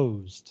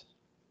composed.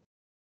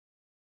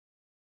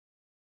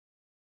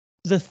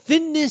 The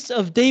thinness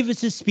of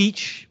Davis's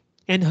speech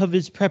and of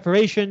his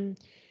preparation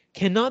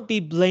cannot be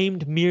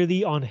blamed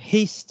merely on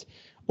haste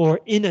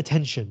or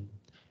inattention.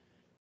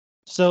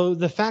 So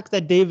the fact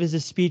that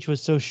Davis's speech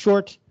was so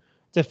short,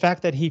 the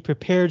fact that he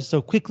prepared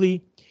so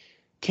quickly,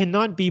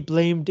 cannot be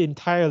blamed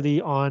entirely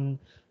on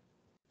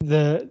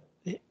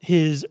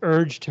his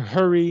urge to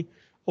hurry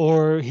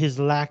or his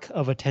lack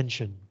of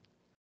attention.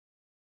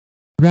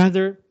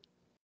 Rather,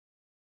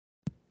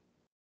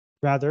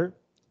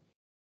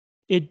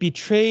 it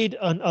betrayed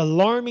an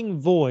alarming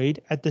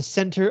void at the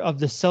center of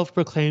the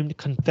self-proclaimed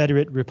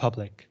Confederate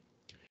Republic.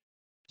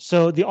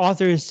 So the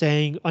author is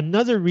saying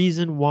another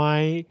reason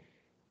why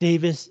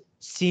Davis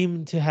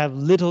seemed to have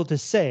little to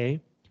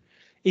say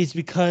is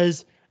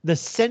because the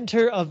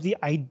center of the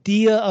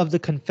idea of the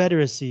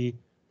Confederacy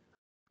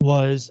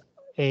was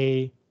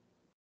a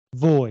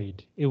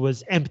void. It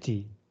was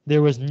empty.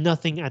 There was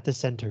nothing at the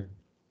center.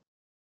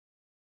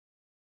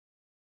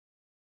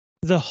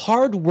 The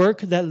hard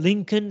work that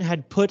Lincoln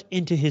had put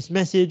into his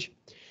message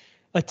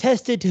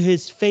attested to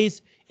his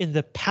faith in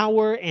the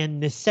power and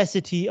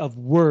necessity of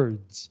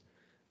words,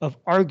 of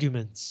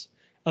arguments,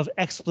 of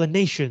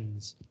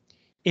explanations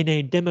in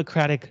a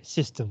democratic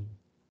system.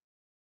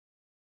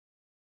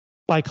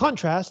 By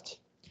contrast,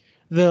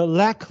 the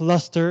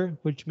lackluster,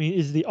 which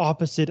is the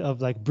opposite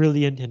of like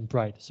brilliant and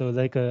bright, so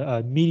like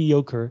a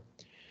mediocre,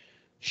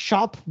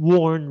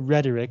 shop-worn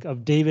rhetoric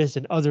of Davis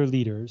and other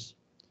leaders.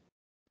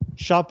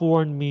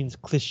 Shop-worn means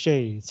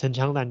cliché, 陈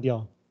腔滥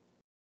调,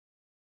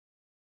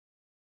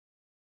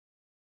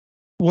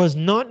 was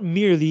not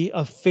merely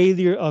a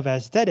failure of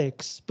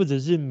aesthetics, 不只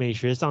是美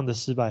学上的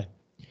失败,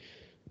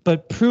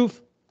 but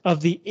proof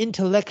of the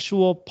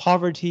intellectual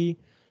poverty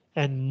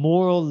and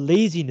moral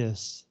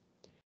laziness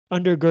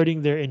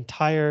undergirding their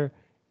entire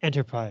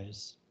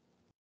enterprise.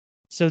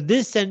 So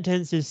this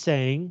sentence is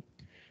saying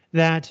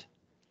that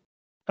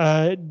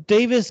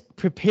Davis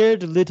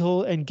prepared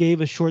little and gave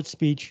a short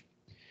speech,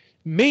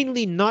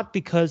 mainly not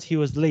because he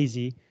was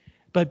lazy,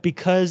 but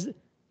because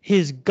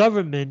his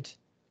government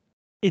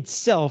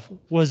itself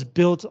was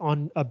built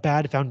on a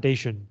bad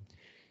foundation.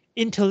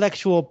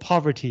 Intellectual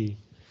poverty,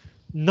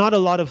 not a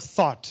lot of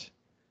thought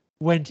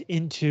went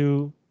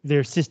into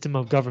their system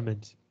of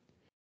government.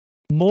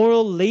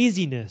 Moral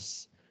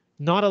laziness,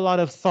 not a lot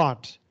of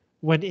thought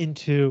went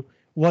into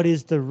what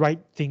is the right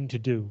thing to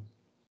do.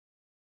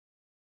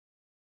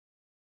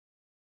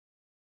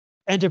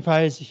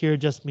 Enterprise here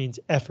just means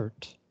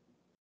effort.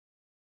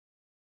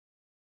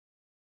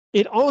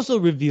 It also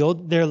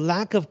revealed their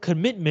lack of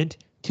commitment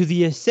to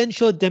the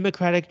essential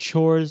democratic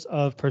chores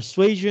of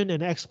persuasion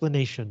and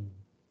explanation.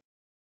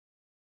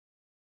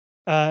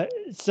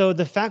 So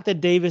the fact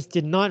that Davis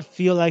did not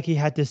feel like he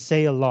had to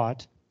say a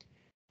lot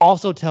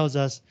also tells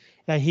us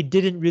that he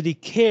didn't really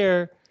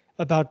care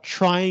about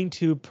trying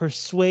to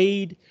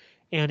persuade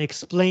and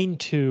explain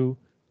to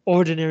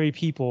ordinary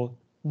people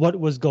what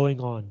was going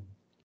on.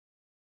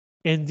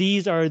 And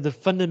these are the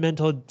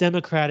fundamental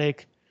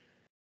democratic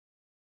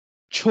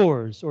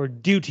chores or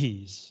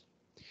duties.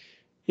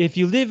 If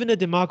you live in a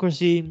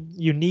democracy,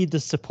 you need the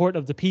support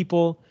of the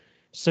people,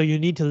 so you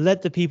need to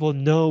let the people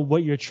know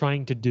what you're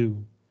trying to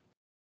do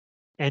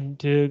and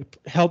to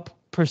help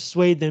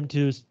persuade them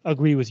to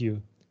agree with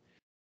you.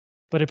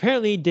 But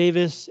apparently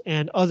Davis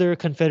and other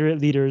Confederate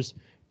leaders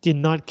did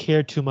not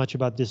care too much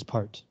about this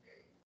part.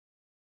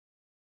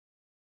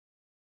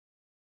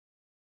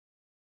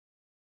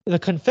 The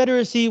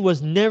Confederacy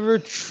was never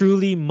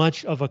truly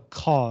much of a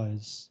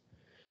cause.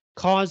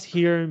 Cause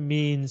here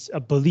means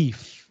a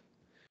belief,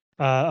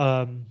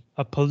 a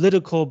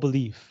political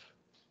belief,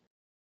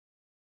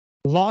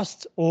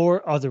 lost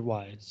or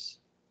otherwise.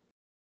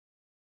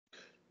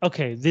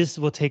 Okay, this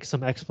will take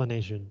some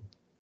explanation.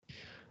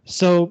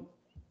 So,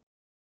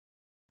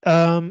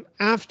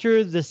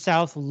 after the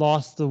South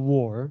lost the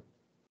war,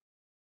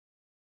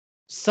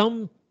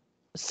 some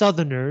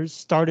Southerners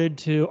started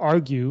to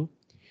argue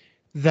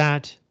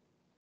that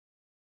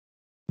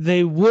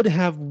they would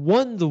have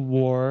won the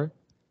war,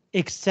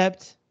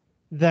 except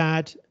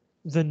that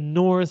the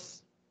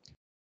North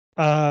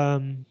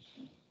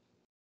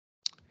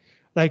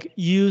like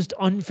used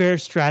unfair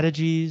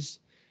strategies,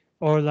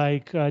 or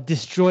like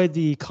destroyed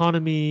the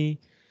economy,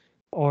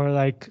 or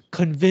like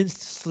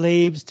convinced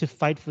slaves to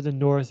fight for the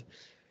North.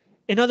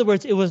 In other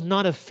words, it was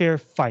not a fair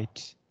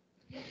fight,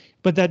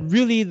 but that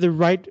really the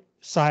right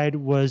side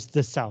was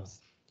the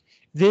South.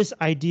 This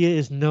idea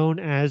is known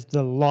as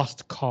the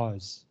lost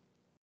cause.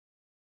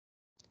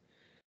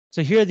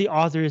 So here the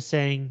author is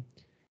saying,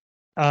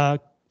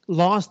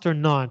 lost or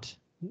not,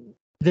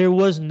 there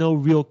was no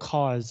real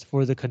cause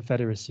for the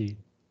Confederacy.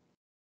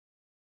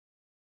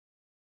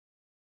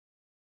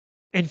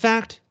 In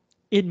fact,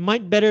 it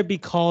might better be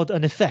called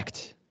an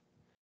effect,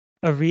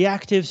 a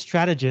reactive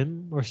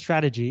stratagem or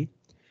strategy,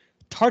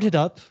 tarted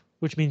up,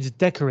 which means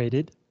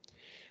decorated,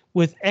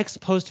 with ex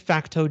post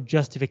facto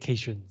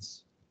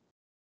justifications.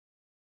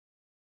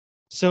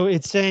 So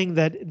it's saying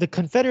that the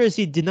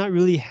Confederacy did not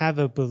really have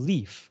a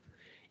belief.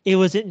 It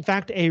was in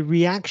fact a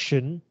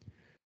reaction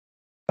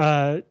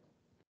to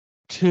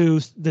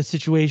the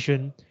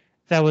situation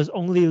that was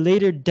only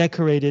later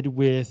decorated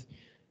with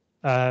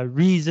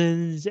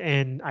reasons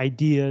and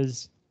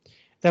ideas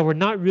that were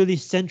not really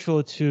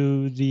central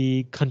to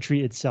the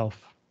country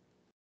itself.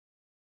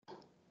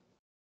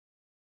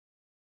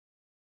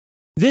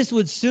 This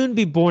would soon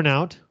be borne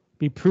out,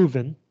 be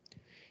proven,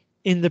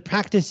 in the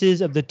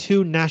practices of the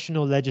two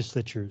national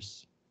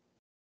legislatures.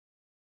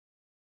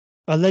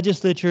 A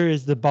legislature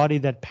is the body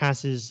that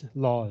passes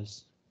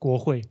laws, 国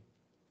会.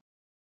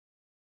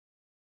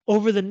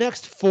 Over the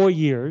next 4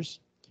 years,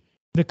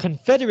 the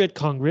Confederate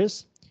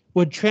Congress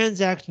would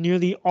transact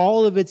nearly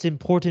all of its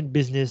important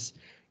business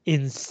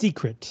in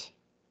secret.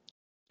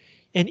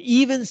 And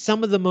even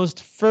some of the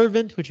most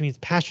fervent, which means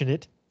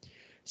passionate,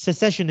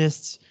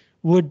 secessionists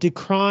would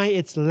decry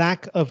its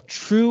lack of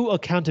true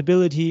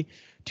accountability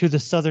to the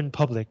Southern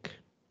public.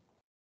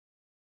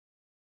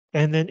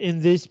 And then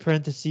in this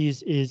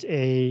parentheses is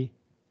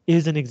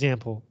an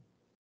example.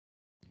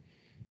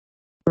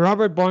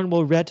 Robert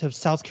Barnwell Rhett of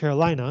South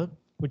Carolina,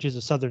 which is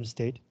a southern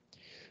state,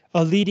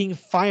 a leading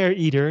fire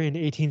eater in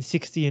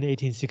 1860 and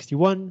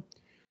 1861.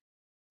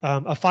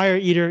 A fire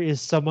eater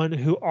is someone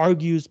who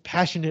argues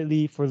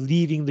passionately for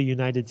leaving the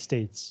United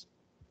States.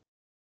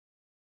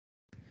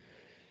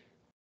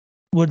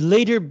 Would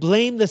later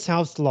blame the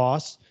South's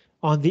loss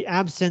on the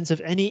absence of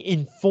any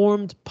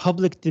informed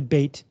public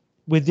debate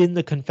within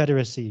the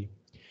Confederacy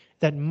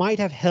that might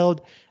have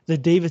held the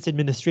Davis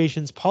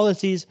administration's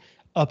policies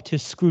up to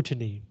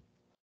scrutiny.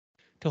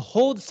 To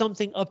hold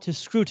something up to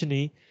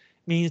scrutiny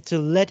means to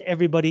let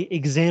everybody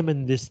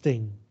examine this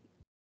thing.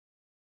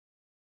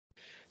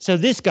 So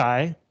this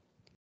guy,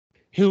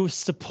 who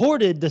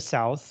supported the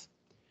South,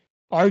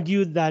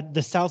 argued that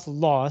the South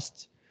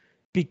lost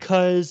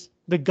because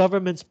the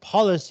government's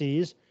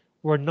policies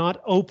were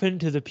not open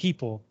to the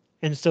people,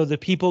 and so the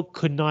people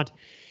could not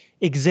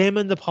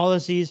examine the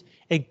policies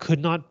and could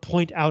not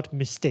point out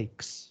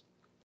mistakes.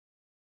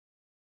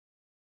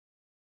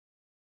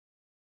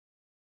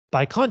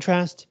 By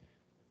contrast,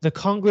 the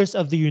Congress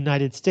of the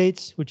United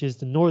States, which is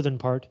the northern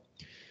part,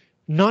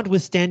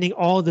 notwithstanding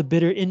all the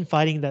bitter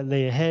infighting that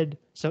lay ahead,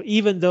 so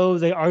even though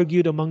they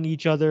argued among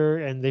each other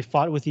and they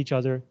fought with each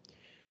other,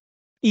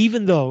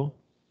 even though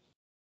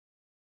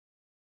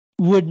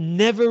would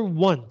never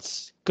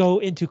once go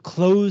into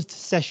closed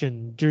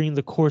session during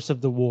the course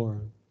of the war.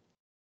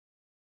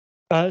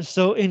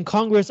 So in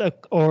Congress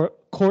or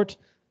court,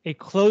 a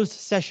closed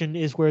session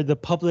is where the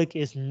public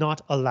is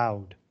not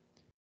allowed.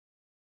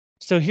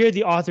 So here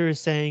the author is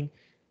saying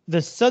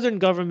the Southern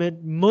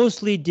government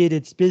mostly did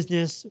its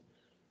business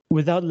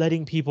without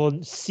letting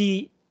people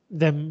see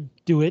them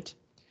do it,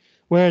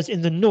 whereas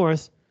in the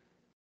North,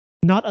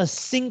 not a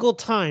single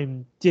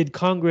time did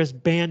Congress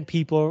ban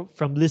people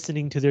from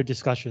listening to their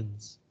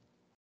discussions.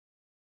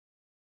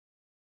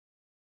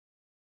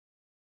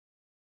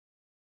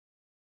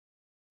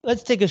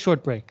 Let's take a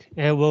short break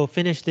and we'll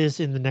finish this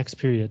in the next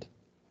period.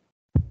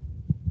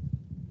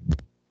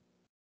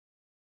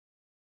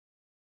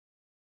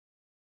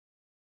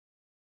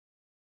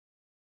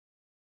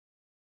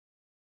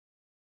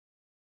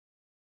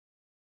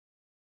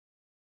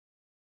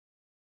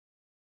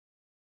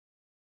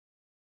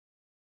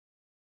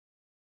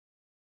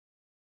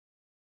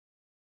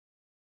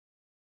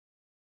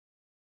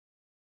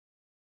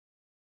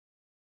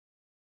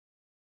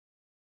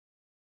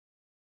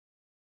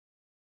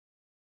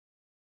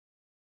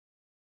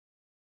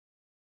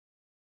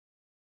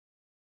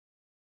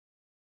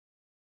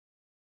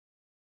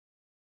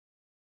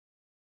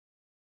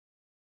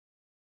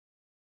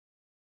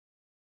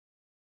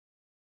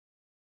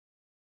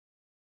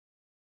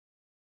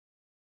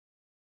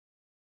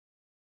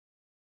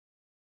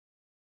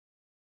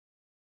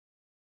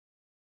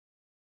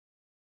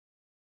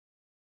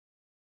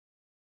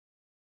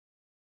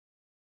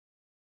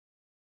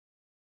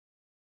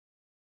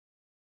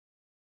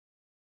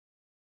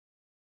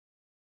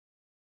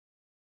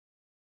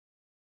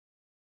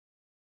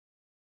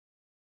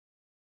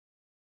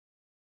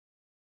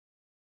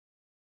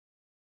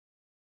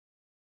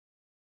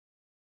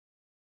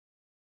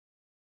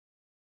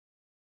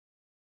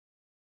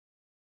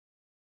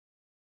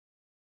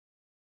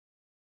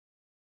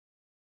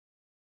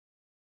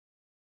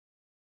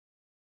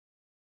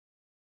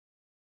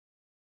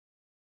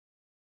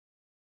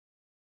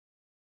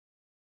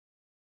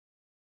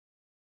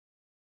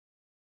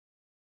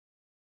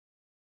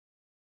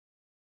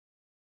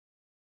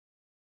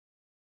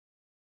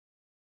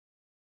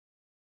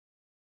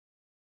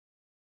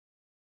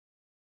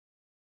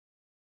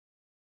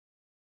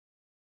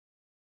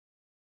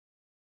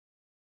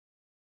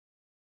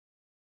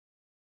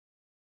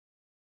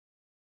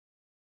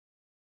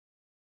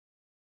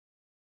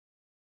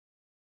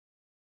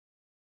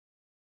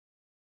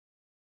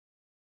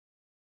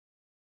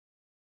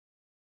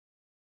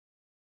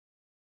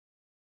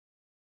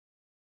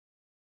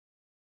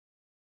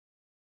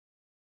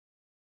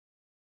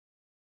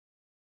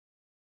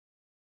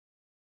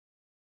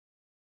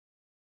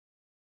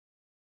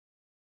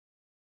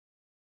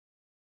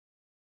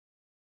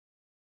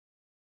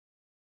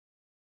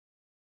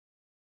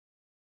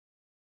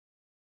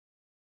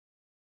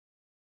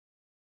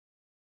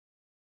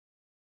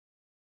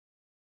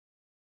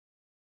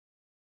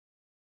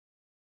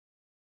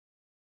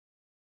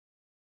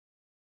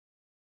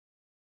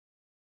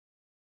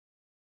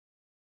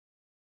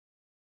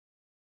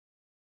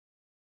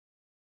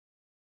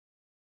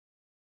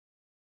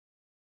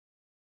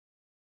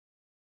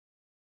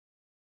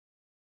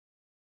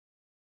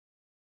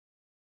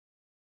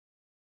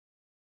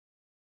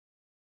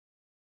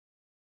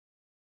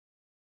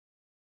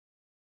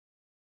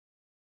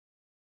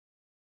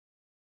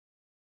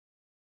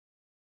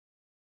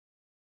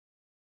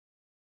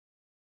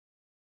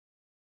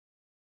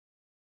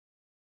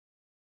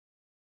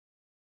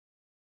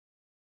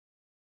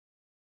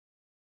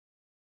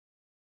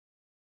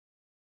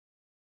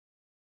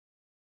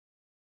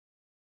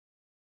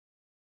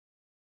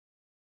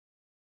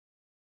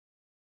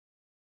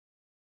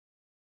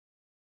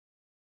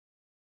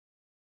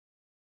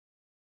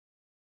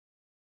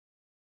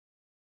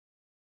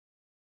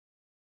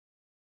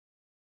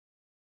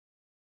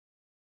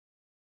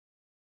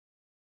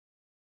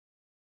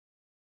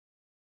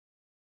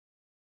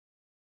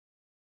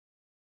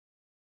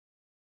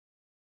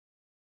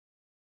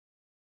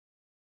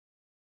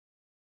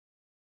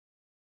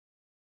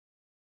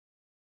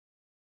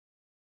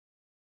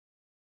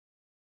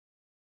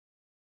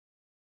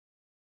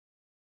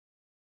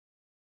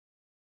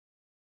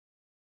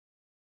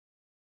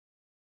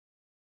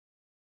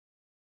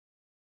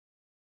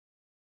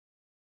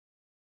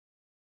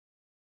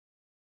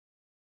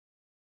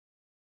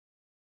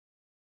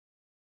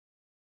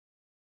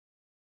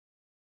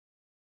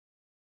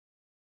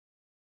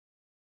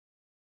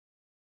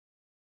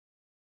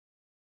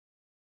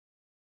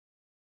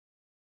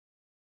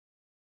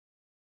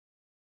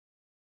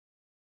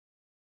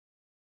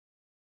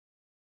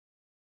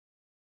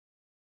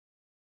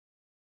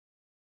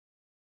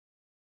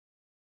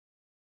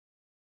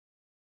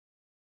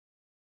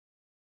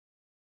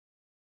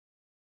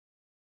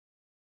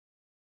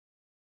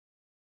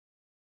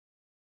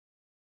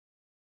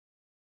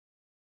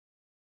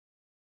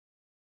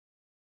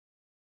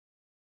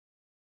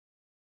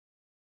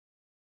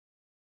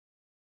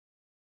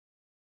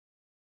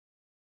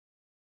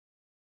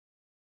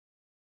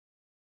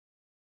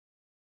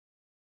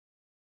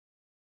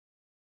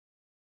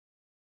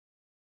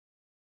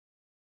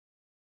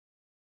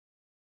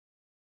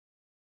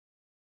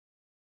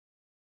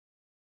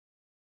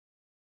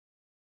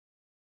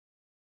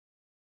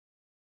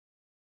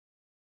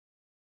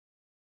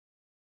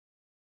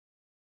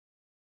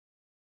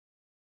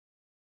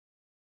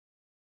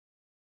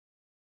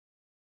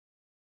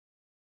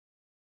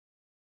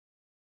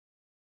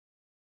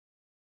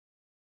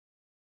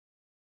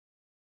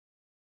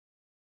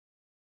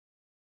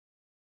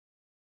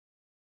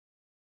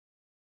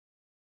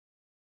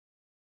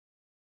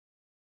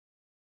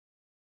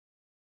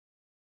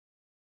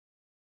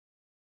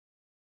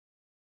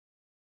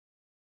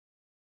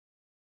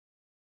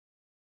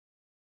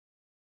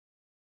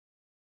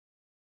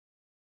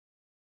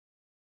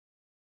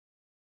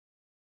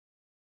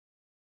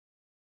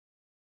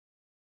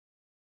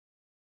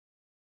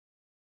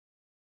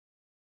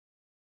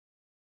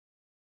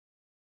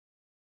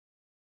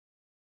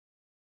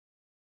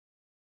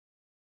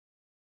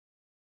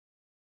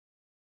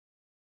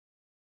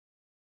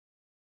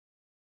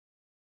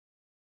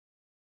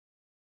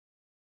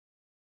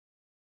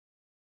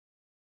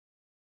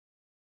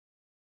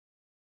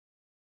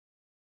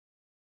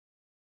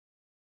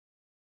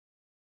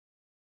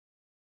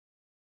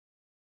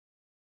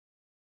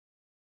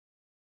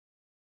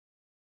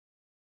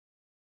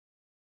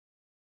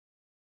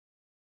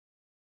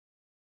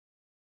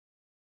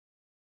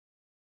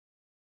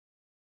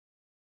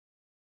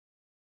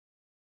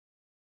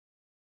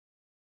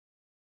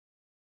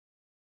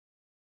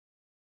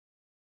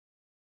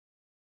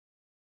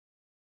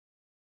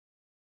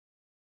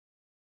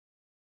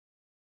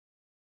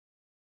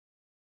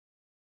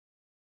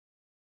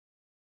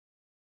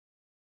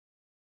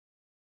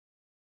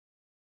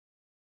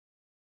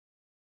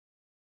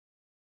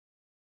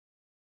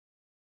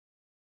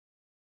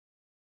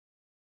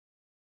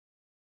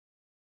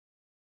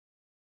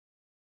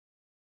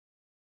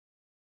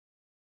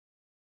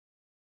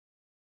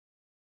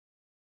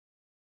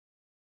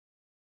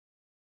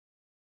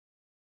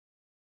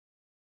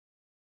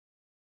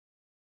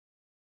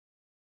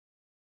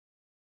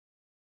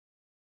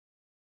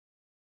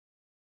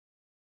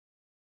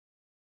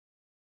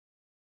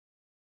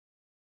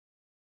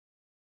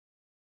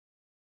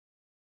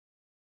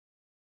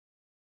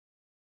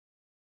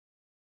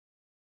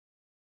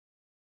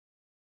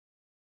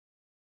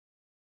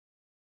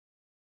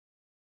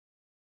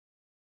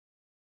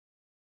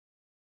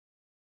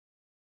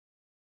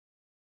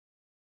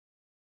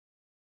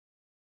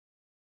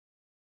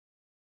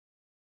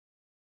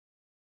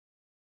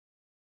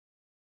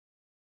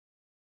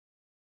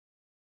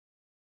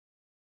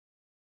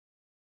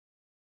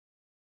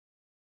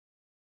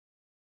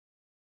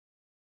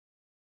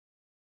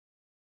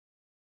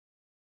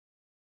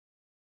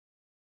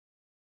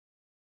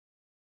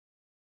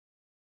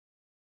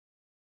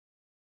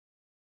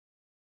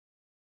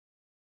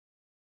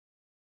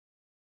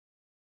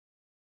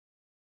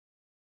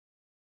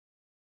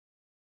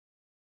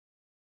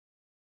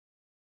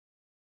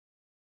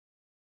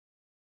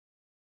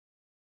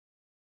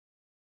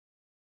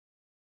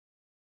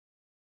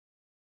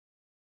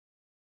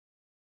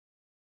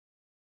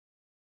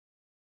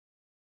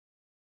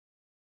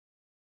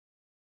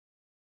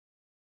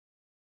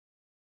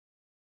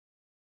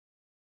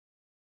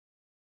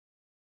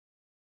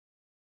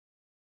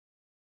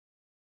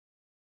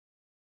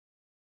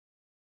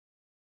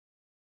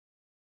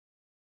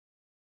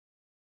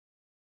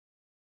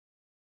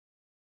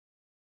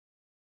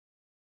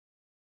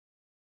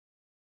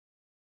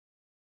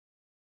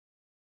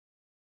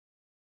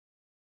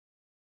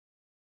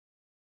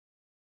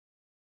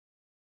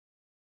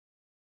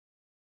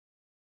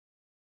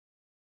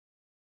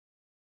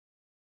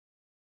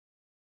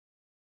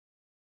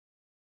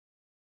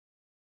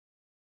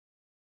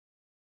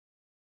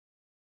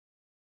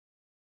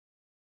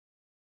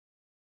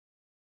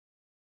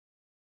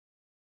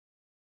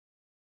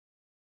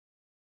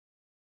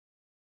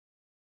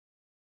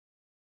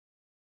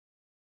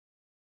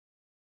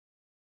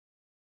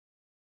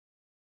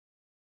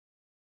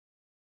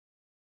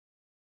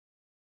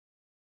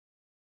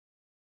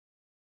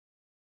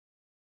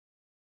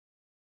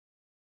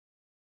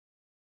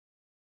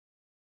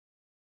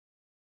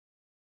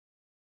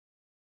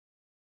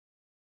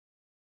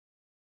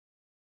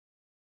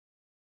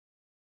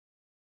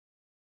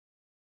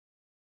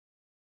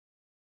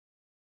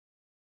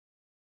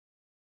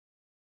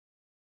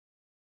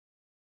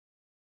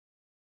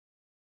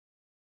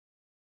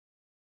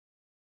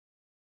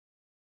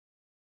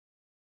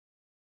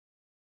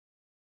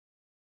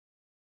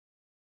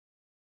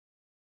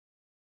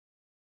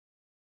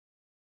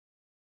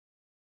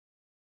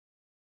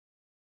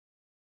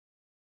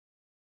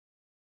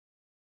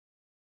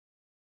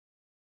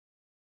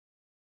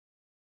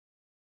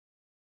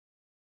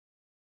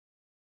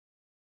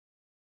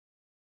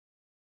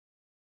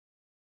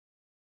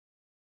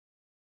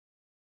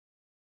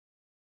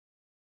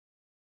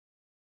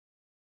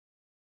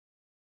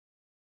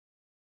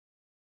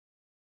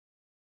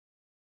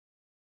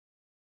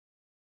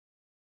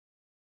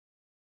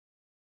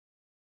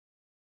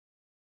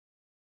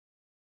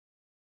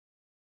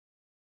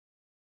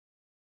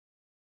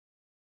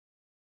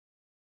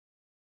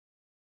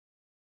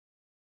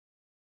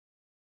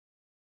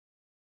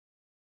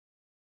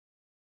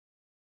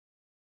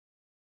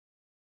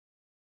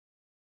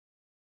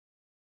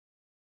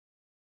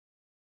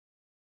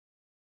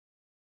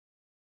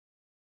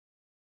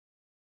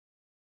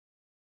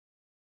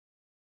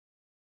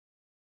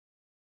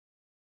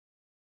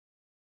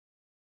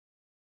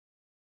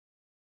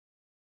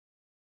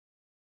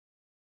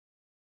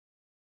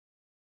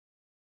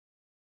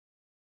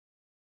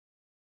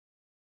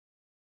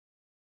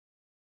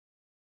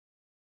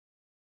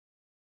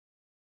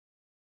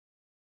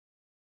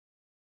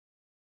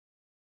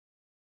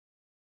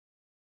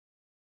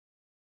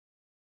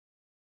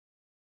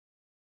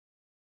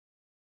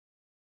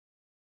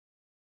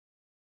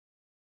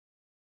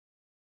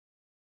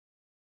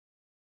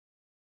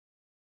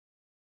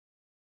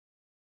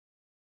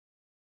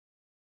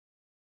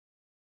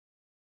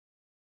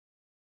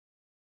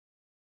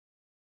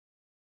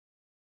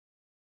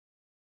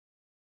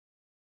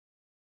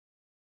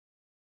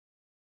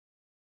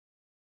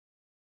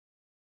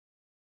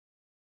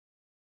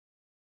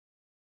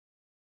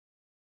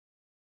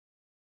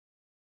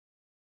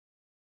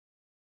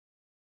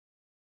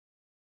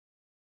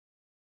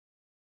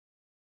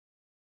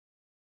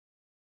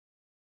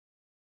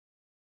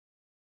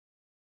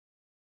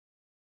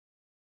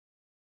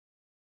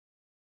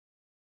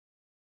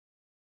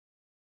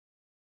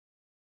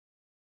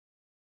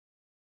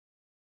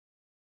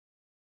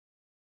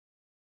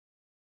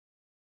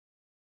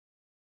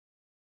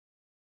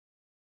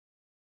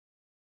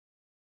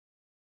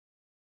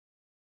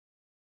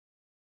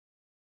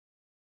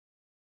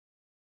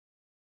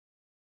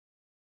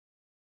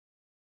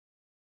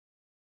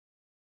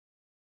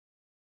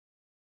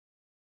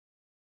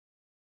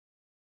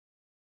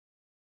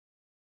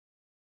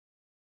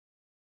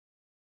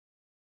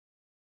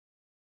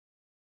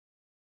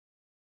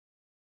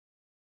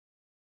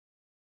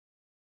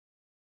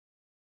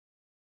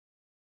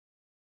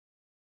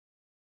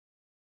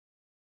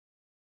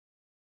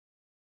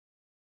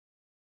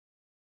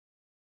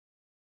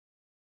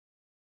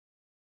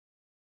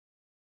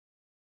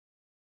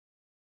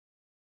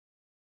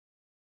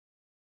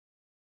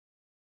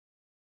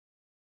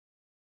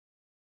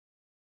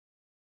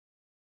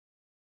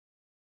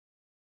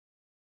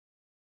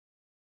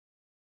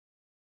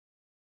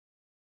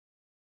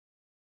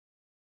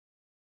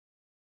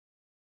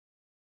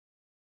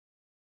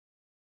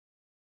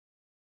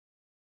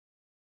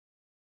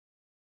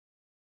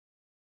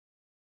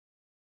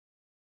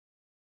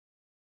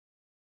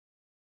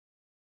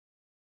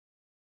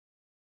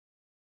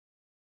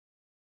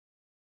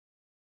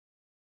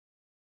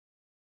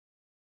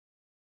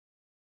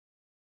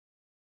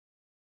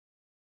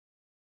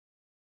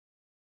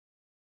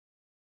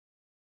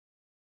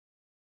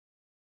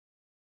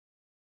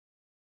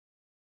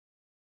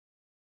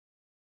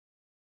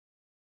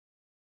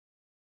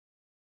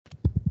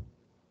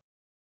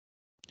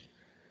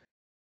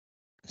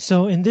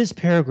 So in this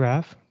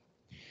paragraph,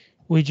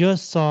 we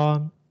just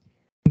saw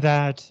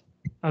that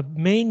a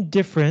main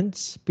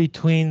difference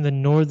between the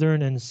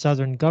northern and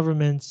southern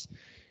governments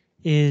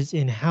is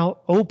in how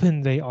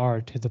open they are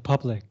to the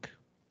public.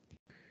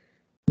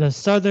 The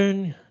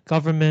southern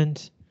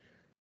government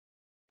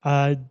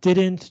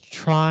didn't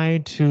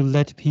try to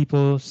let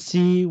people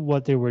see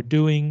what they were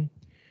doing.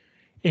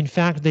 In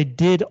fact, they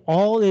did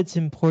all its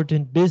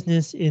important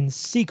business in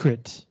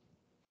secret.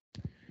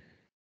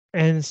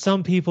 And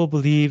some people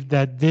believe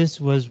that this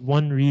was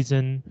one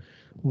reason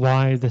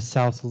why the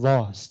South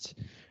lost,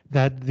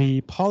 that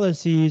the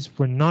policies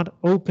were not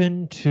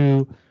open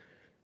to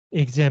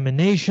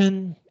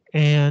examination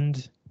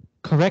and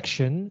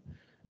correction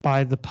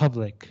by the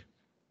public.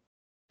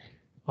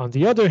 On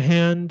the other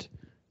hand,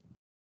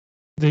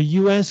 the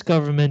US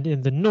government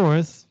in the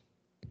North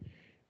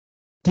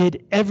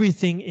did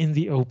everything in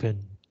the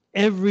open.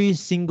 Every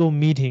single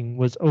meeting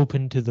was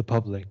open to the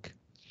public.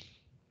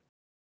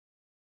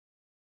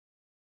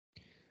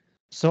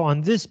 So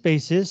on this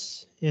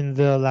basis, in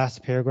the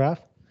last paragraph,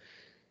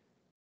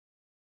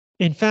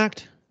 in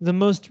fact, the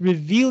most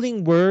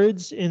revealing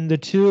words in the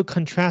two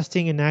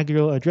contrasting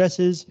inaugural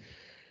addresses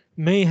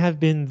may have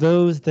been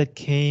those that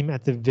came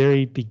at the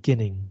very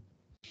beginning.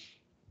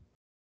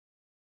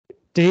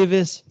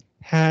 Davis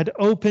had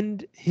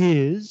opened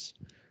his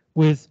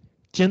with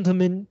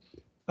 "Gentlemen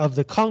of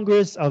the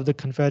Congress of the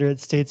Confederate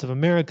States of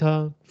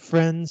America,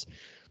 friends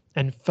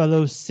and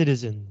fellow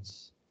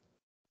citizens."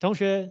 同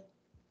学，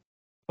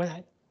回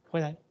来，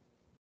回来，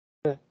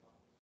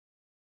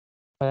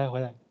回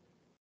来。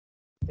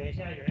等一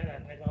下有人来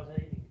拍照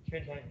片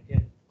宣传影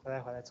片，回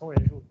来，充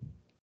人数。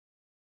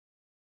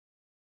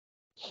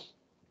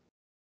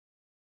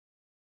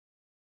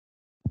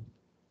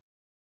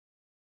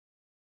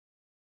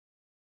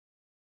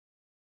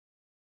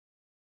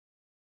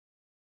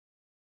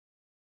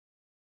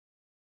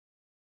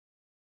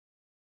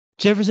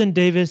Jefferson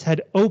Davis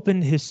had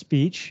opened his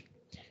speech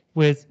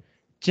with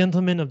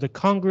 "Gentlemen of the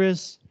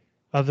Congress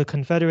of the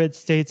Confederate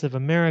States of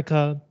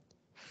America,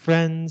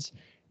 friends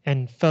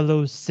and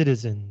fellow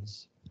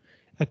citizens,"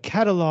 a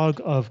catalog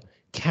of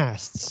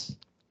castes,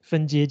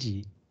 分阶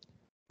级,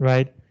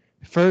 right?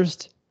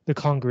 First, the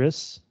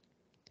Congress,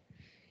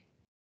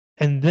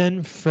 and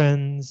then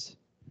friends,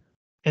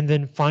 and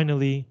then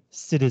finally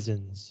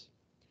citizens.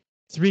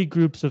 3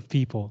 groups of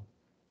people.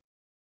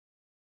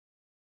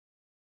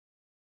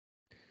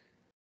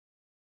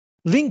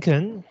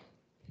 Lincoln,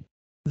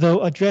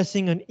 though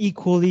addressing an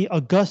equally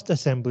august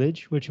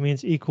assemblage, which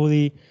means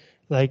equally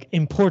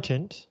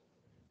important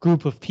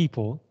group of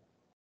people,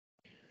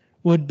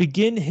 would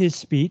begin his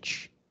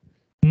speech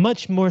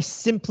much more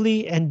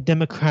simply and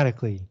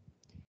democratically.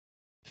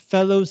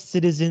 "Fellow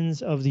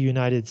citizens of the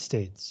United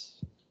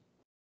States."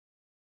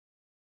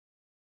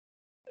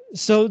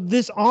 So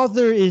this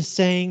author is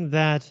saying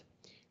that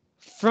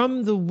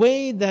from the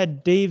way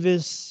that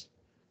Davis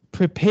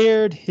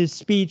prepared his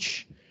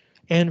speech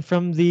and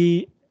from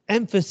the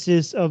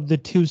emphasis of the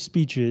 2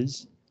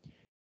 speeches,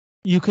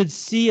 you could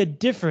see a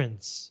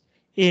difference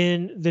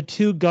in the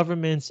 2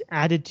 governments'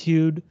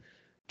 attitude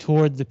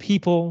toward the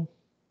people.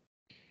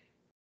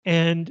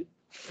 And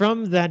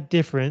from that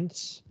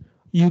difference,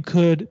 you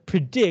could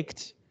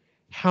predict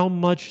how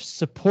much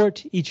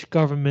support each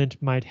government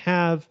might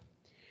have,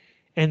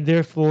 and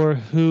therefore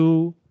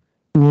who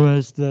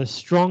was the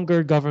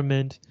stronger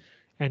government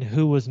and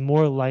who was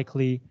more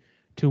likely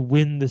to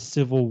win the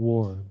Civil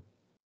War.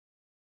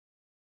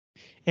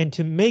 And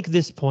to make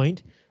this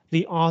point,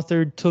 the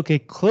author took a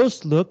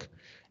close look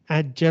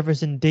at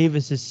Jefferson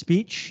Davis's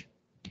speech,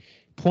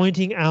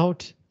 pointing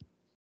out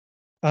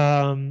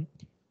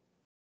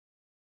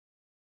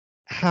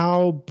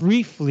how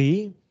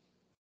briefly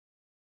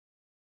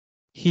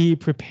he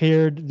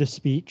prepared the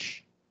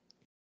speech,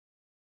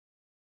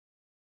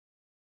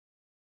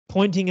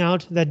 pointing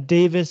out that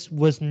Davis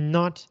was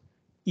not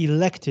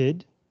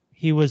elected,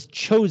 he was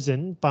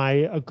chosen by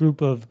a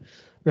group of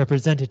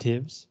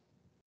representatives,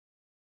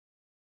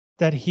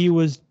 that he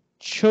was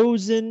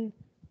chosen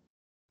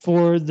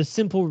for the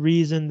simple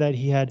reason that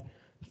he had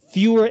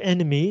fewer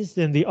enemies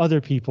than the other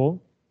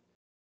people,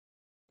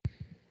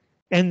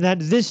 and that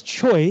this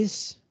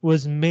choice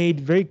was made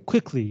very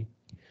quickly,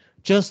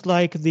 just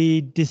like the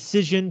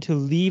decision to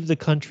leave the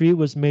country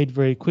was made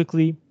very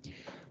quickly,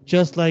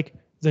 just like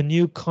the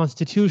new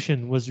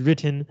Constitution was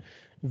written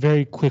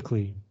very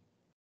quickly.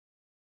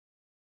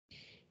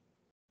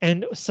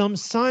 And some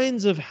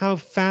signs of how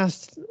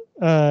fast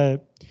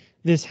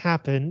this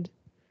happened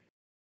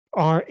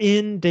are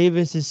in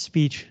Davis's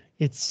speech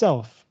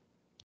itself.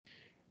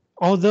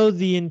 Although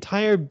the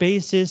entire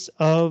basis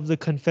of the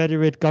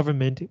Confederate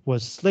government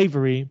was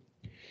slavery,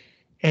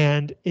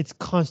 and its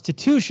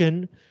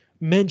Constitution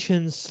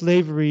mentions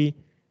slavery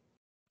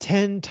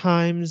 10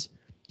 times,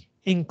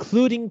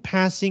 including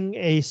passing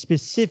a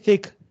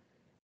specific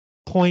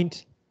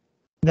point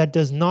that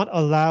does not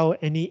allow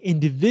any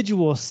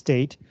individual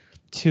state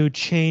to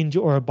change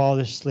or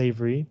abolish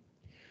slavery.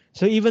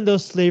 So even though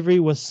slavery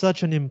was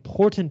such an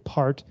important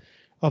part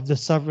of the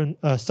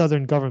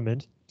Southern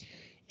government,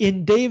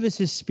 in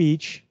Davis's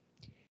speech,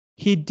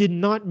 he did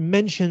not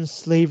mention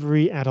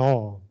slavery at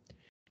all.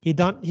 He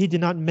did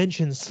not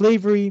mention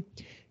slavery.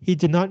 He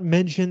did not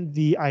mention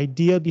the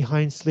idea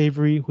behind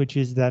slavery, which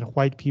is that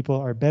white people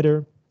are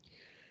better.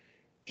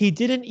 He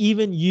didn't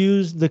even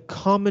use the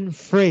common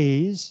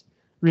phrase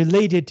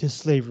related to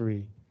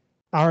slavery,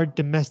 our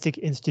domestic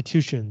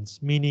institutions,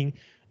 meaning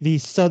the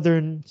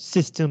Southern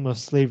system of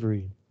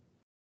slavery.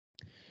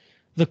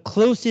 The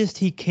closest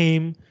he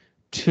came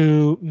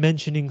to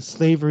mentioning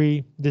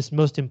slavery, this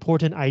most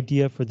important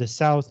idea for the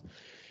South,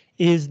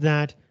 is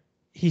that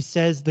he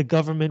says the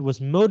government was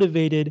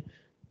motivated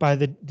by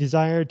the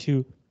desire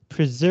to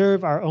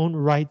preserve our own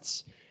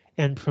rights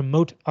and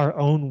promote our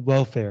own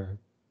welfare.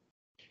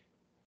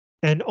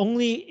 And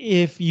only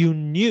if you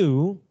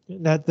knew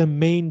that the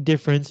main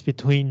difference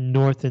between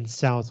North and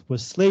South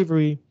was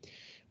slavery,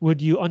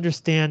 would you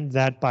understand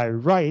that by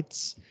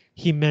rights,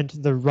 he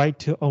meant the right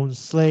to own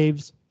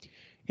slaves,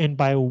 and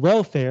by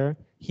welfare,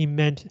 he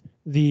meant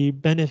the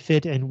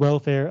benefit and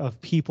welfare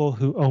of people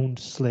who owned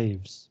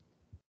slaves.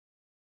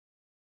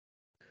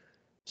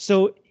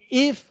 So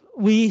if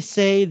we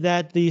say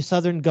that the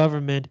Southern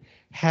government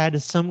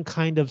had some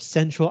kind of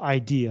central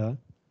idea,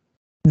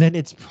 then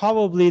it's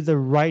probably the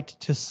right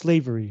to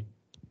slavery.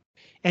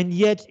 And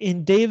yet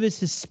in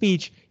Davis's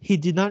speech, he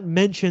did not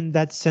mention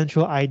that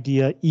central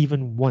idea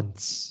even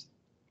once.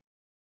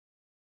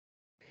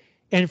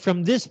 And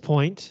from this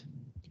point,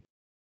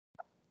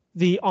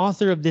 the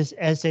author of this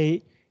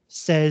essay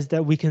says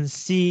that we can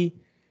see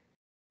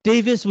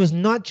Davis was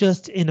not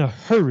just in a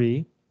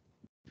hurry.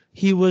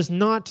 He was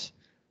not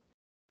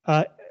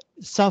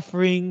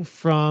suffering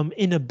from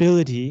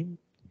inability.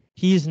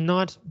 He is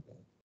not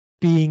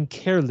being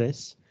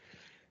careless.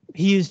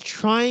 He is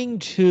trying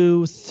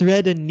to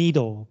thread a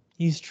needle.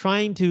 He's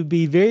trying to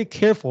be very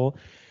careful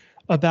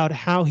about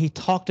how he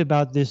talked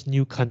about this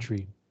new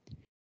country.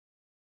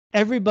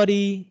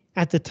 Everybody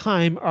at the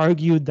time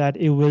argued that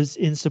it was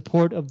in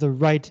support of the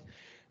right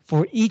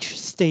for each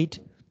state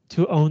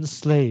to own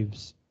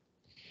slaves.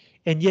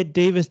 And yet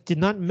Davis did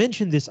not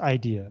mention this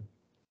idea.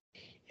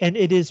 And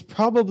it is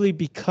probably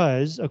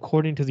because,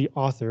 according to the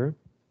author,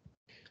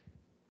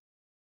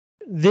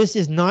 this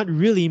is not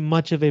really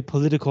much of a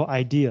political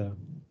idea.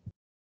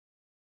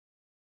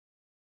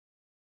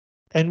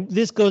 And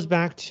this goes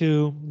back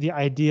to the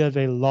idea of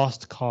a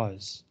lost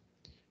cause.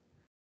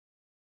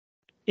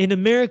 In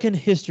American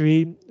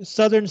history,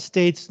 Southern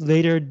states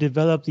later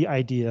developed the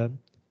idea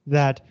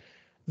that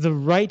the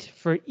right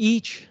for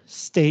each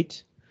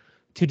state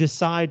to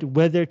decide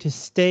whether to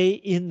stay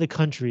in the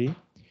country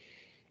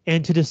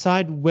and to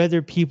decide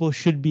whether people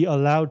should be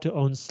allowed to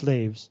own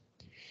slaves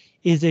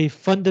is a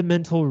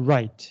fundamental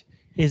right,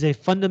 is a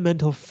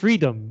fundamental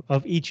freedom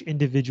of each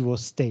individual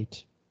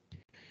state.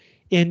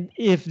 And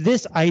if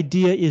this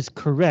idea is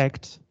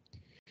correct,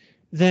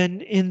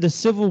 then in the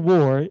Civil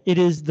War, it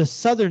is the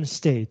Southern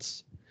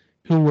states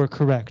who were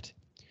correct,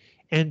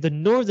 and the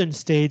Northern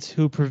states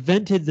who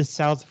prevented the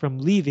South from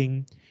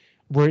leaving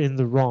were in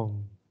the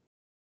wrong.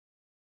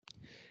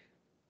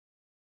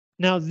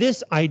 Now,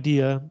 this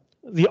idea,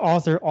 the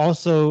author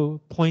also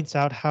points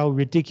out how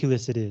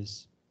ridiculous it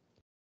is.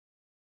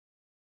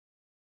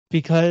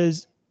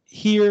 Because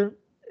here,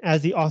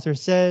 as the author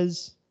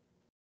says,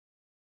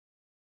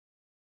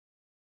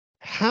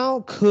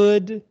 how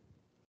could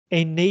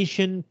a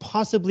nation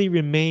possibly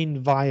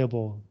remain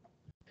viable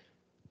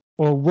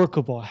or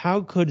workable?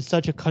 How could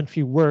such a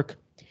country work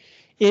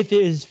if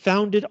it is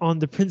founded on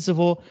the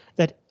principle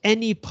that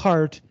any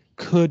part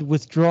could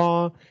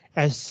withdraw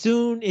as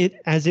soon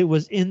as it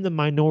was in the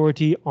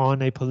minority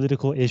on a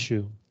political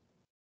issue?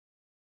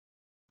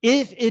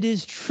 If it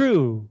is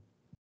true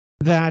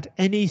that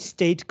any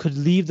state could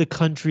leave the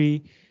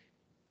country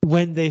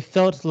when they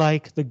felt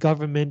like the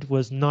government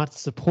was not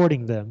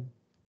supporting them,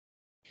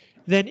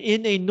 then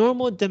in a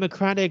normal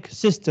democratic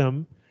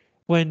system,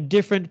 when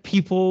different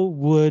people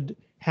would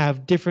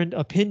have different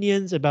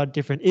opinions about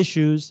different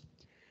issues,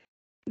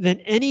 then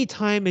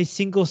anytime a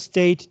single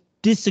state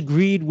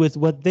disagreed with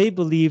what they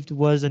believed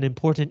was an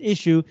important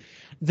issue,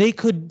 they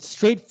could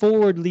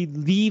straightforwardly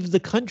leave the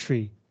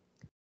country.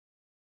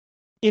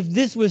 If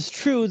this was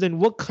true, then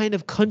what kind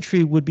of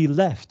country would be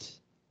left?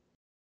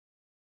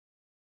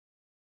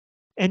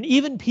 And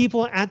even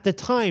people at the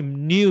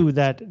time knew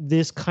that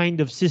this kind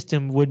of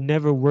system would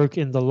never work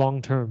in the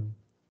long term.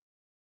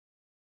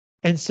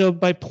 And so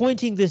by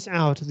pointing this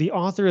out, the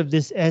author of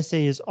this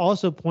essay is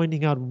also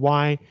pointing out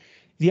why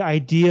the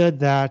idea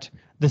that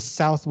the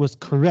South was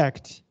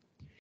correct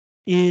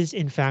is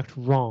in fact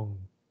wrong.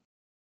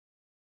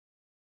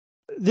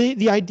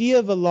 The idea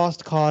of a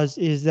lost cause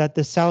is that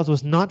the South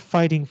was not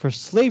fighting for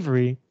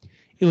slavery,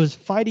 it was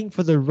fighting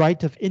for the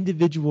right of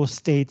individual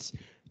states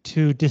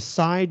to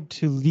decide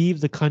to leave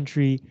the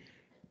country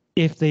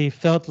if they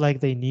felt like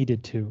they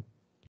needed to.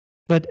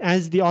 But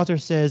as the author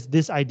says,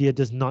 this idea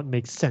does not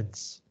make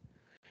sense.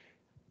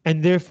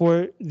 And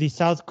therefore, the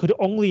South could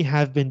only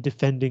have been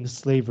defending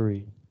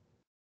slavery.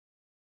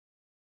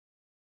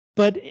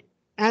 But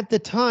at the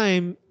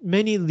time,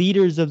 many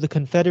leaders of the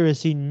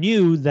Confederacy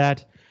knew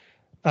that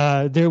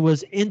there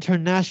was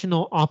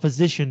international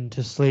opposition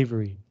to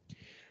slavery.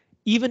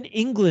 Even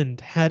England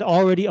had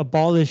already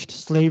abolished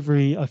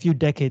slavery a few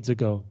decades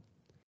ago.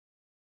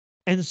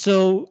 And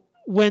so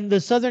when the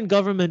Southern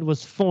government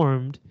was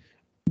formed,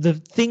 the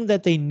thing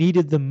that they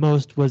needed the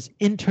most was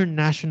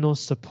international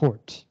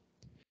support,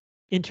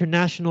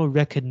 international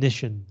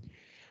recognition.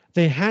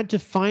 They had to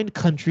find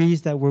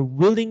countries that were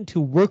willing to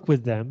work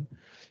with them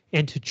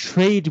and to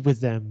trade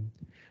with them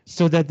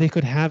so that they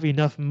could have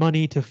enough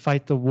money to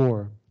fight the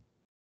war.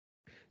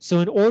 So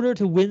in order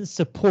to win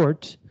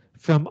support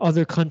from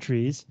other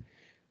countries,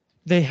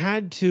 they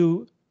had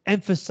to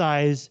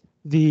emphasize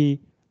the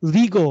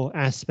legal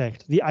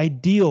aspect, the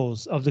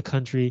ideals of the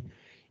country,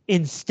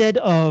 instead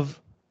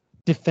of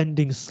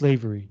defending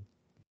slavery.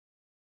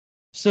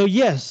 So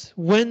yes,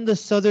 when the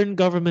Southern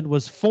government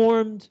was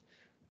formed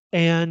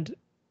and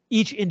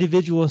each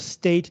individual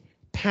state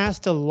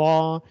passed a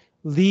law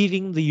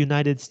leaving the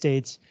United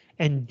States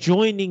and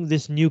joining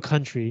this new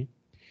country,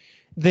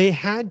 they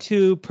had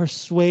to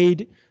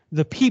persuade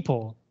the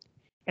people.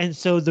 And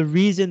so the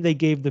reason they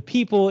gave the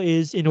people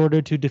is in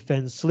order to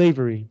defend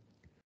slavery.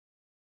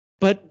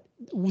 But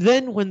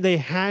then when they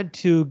had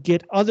to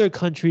get other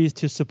countries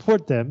to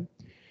support them,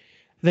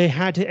 they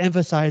had to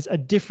emphasize a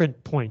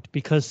different point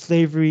because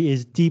slavery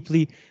is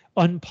deeply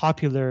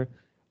unpopular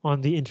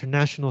on the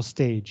international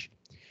stage.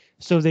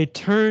 So they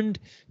turned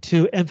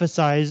to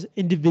emphasize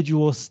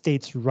individual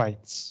states'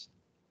 rights.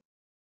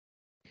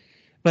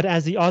 But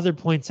as the author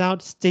points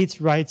out, states'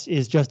 rights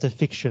is just a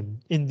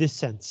fiction in this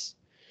sense.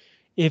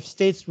 If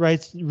states'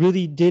 rights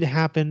really did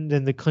happen,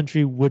 then the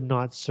country would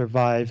not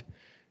survive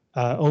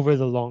over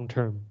the long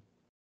term.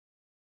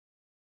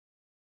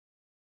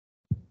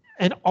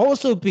 And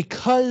also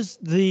because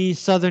the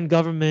Southern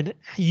government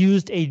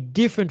used a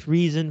different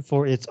reason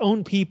for its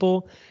own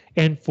people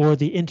and for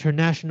the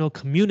international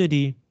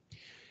community,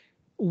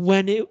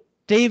 when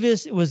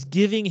Davis was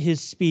giving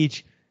his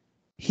speech,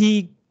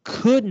 he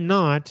could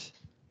not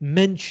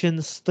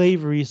mention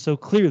slavery so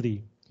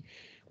clearly.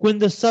 When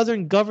the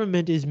Southern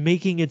government is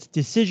making its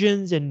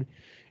decisions and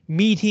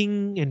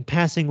meeting and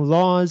passing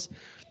laws,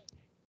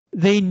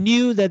 they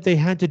knew that they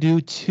had to do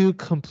two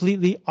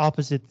completely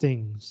opposite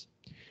things.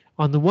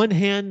 On the one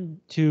hand,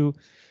 to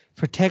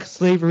protect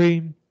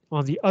slavery,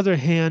 on the other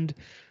hand,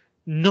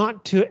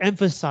 not to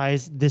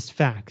emphasize this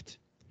fact.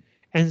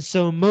 And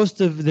so most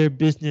of their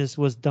business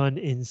was done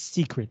in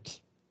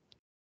secret.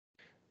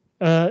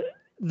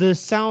 The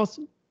South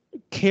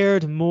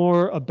cared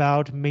more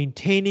about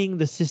maintaining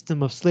the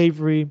system of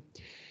slavery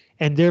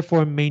and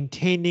therefore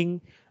maintaining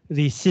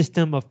the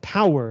system of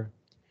power,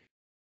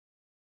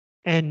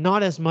 and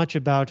not as much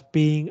about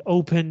being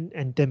open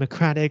and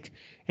democratic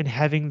and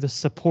having the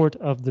support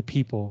of the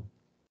people.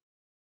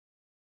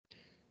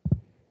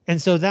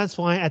 And so that's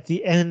why at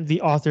the end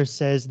the author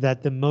says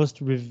that the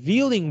most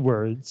revealing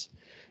words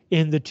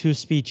in the two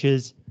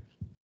speeches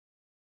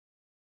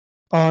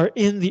are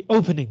in the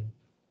opening.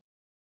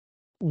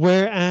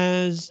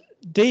 Whereas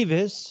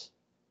Davis,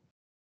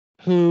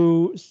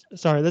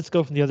 let's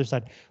go from the other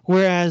side.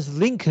 Whereas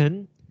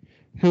Lincoln,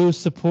 who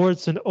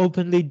supports an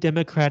openly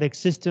democratic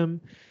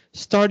system,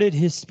 started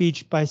his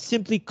speech by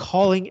simply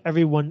calling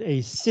everyone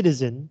a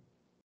citizen,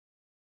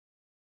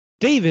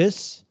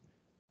 Davis,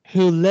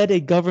 who led a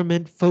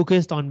government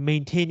focused on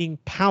maintaining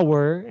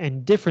power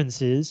and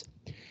differences,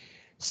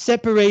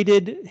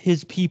 separated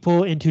his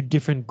people into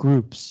different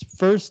groups.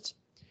 First,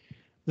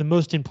 the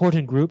most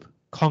important group,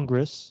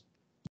 Congress,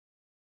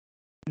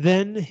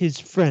 then his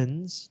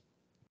friends,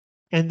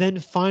 and then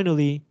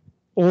finally,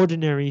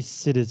 ordinary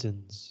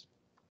citizens.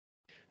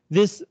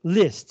 This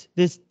list,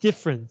 this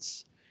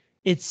difference,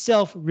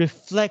 itself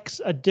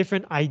reflects a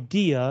different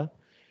idea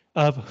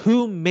of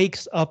who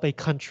makes up a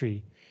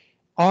country.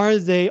 Are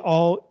they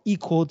all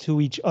equal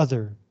to each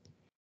other?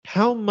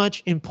 How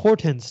much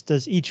importance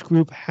does each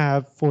group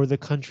have for the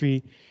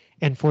country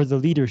and for the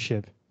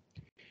leadership?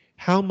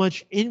 How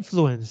much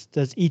influence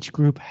does each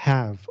group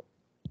have?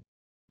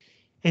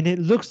 And it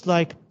looks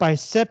like by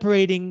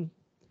separating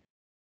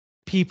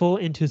people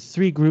into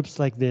three groups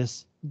like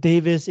this,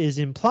 Davis is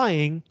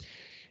implying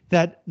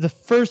that the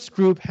first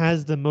group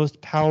has the most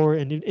power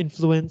and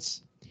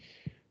influence,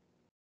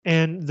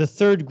 and the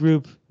third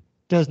group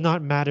does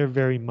not matter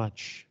very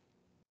much.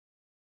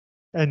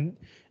 And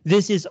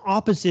this is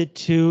opposite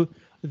to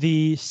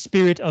the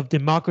spirit of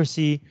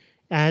democracy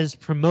as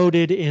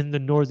promoted in the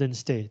northern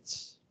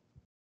states.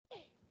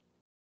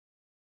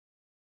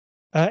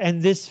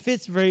 And this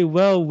fits very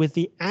well with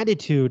the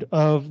attitude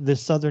of the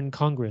Southern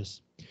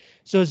Congress.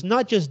 So it's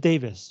not just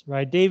Davis,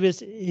 right?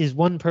 Davis is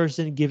one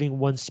person giving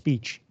one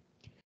speech.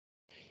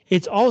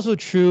 It's also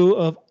true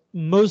of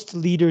most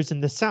leaders in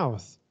the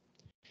South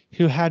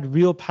who had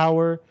real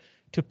power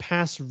to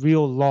pass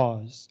real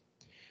laws.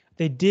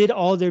 They did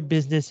all their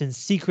business in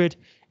secret,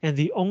 and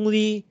the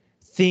only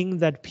thing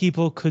that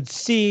people could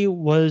see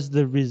was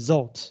the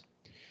result.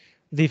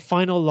 The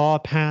final law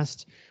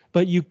passed,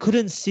 but you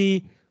couldn't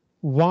see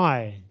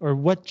why or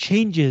what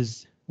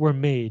changes were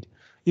made.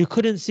 You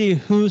couldn't see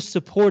who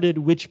supported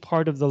which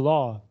part of the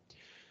law.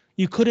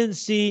 You couldn't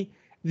see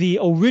the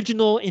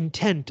original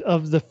intent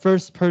of the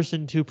first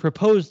person to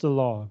propose the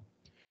law.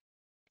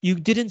 You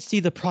didn't see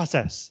the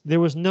process. There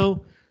was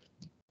no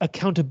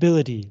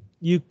accountability.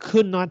 You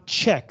could not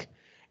check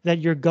that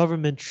your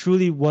government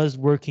truly was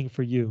working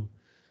for you.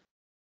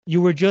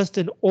 You were just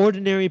an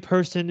ordinary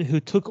person who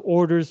took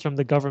orders from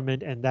the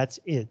government, and that's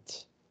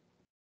it.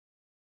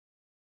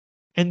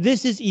 And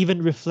this is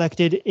even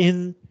reflected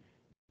in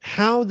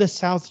how the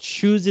South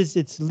chooses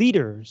its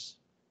leaders.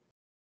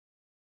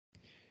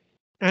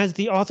 As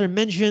the author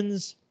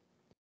mentions,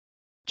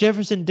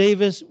 Jefferson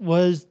Davis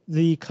was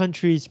the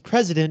country's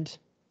president,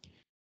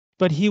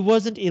 but he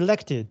wasn't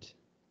elected.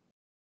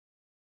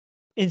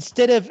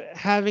 Instead of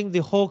having the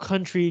whole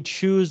country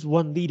choose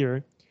one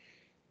leader,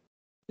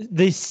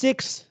 the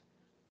 6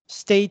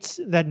 states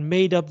that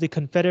made up the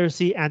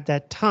Confederacy at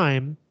that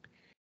time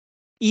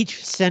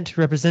each sent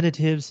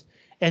representatives,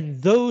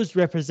 and those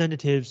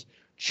representatives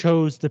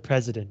chose the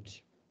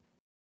president.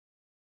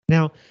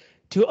 Now,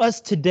 to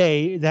us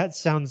today, that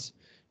sounds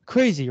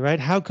crazy, right?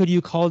 How could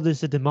you call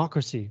this a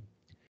democracy?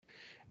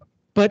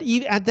 But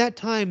at that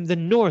time, the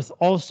North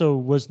also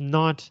was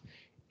not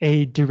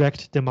a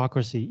direct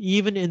democracy.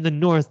 Even in the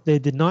North, they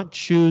did not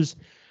choose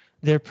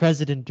their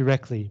president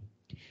directly.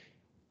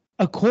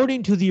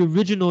 According to the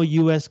original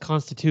US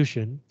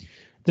Constitution,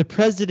 the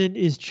president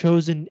is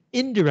chosen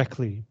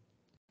indirectly.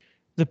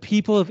 The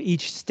people of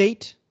each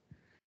state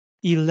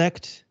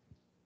elect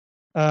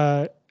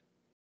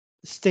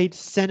state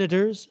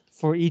senators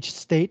for each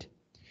state,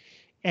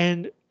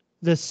 and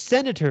the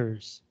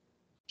senators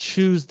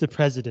choose the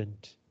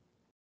president.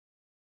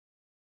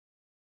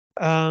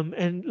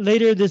 And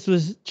later this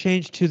was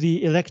changed to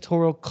the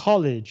Electoral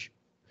College.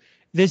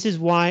 This is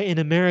why in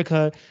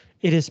America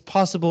it is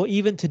possible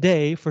even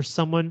today for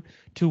someone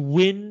to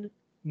win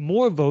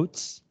more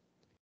votes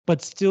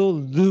but still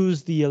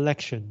lose the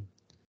election.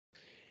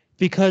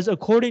 Because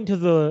according to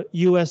the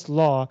US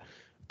law,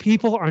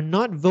 people are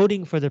not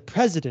voting for the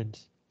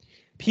president.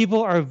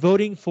 People are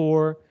voting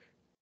for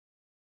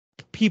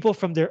people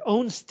from their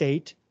own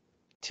state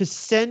to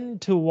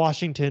send to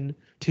Washington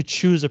to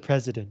choose a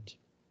president.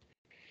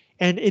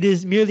 And it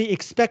is merely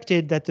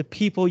expected that the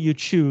people you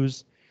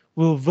choose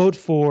will vote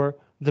for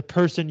the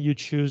person you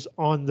choose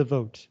on the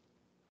vote.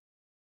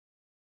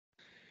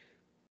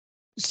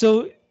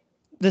 So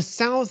the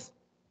South,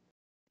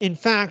 in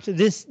fact,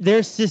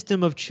 their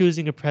system of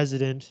choosing a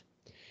president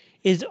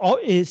is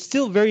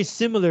still very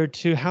similar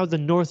to how the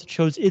North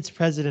chose its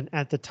president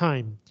at the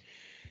time,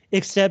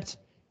 except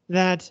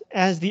that,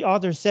 as the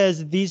author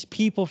says, these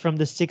people from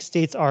the 6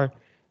 states are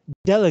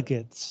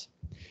delegates.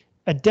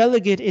 A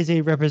delegate is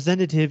a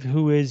representative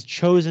who is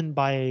chosen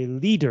by a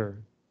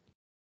leader,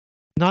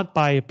 not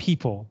by a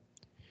people.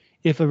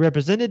 If a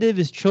representative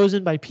is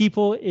chosen by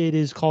people, it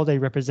is called a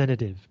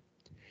representative.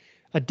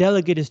 A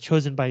delegate is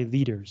chosen by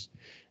leaders.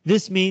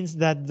 This means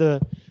that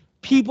the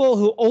people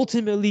who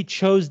ultimately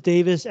chose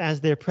Davis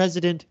as their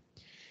president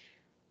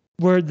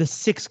were the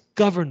 6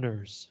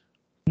 governors,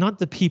 not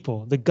the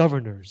people, the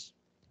governors.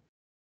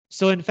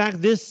 So in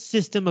fact, this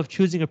system of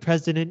choosing a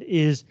president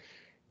is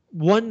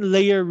one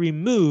layer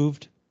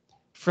removed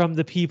from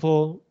the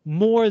people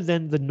more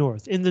than the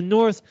North. In the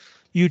North,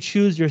 you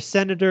choose your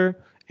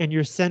senator, and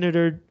your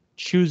senator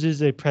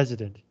chooses a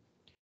president.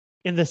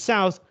 In the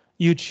South,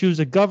 you choose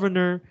a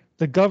governor,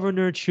 the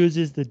governor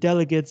chooses the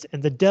delegates,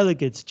 and the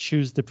delegates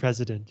choose the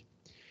president.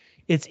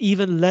 It's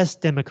even less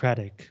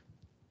democratic.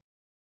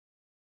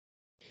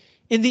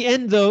 In the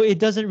end, though, it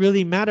doesn't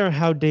really matter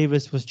how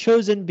Davis was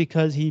chosen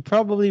because he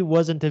probably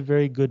wasn't a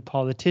very good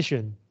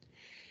politician.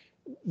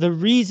 The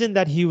reason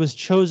that he was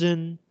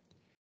chosen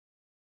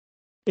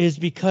is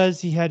because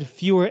he had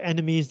fewer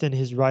enemies than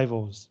his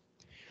rivals.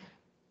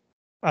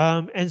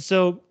 And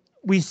so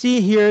we see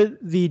here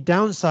the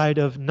downside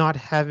of not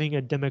having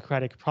a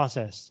democratic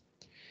process,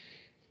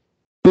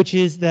 which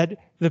is that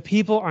the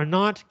people are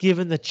not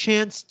given the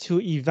chance to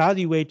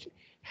evaluate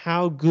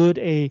how good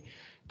a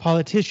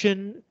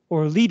politician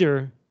or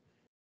leader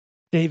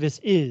Davis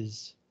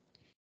is.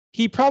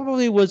 He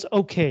probably was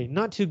okay,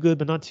 not too good,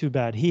 but not too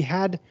bad. He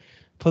had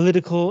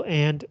political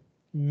and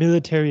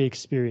military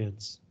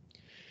experience.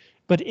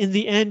 But in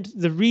the end,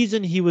 the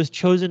reason he was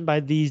chosen by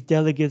these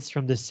delegates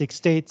from the 6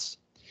 states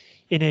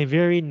in a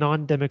very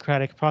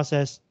non-democratic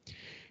process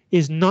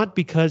is not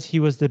because he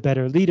was the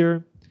better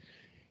leader,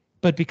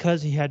 but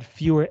because he had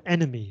fewer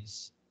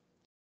enemies.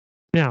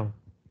 Now,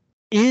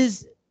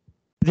 is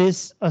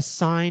this a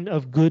sign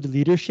of good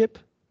leadership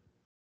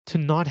to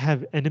not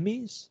have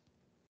enemies?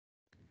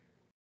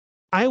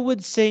 I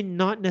would say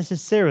not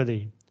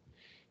necessarily.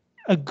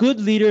 A good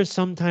leader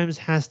sometimes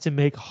has to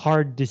make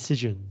hard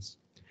decisions.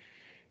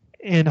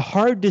 And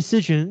hard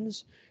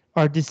decisions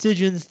are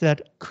decisions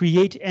that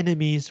create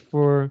enemies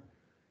from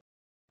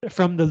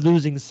the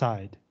losing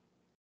side.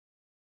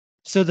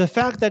 So the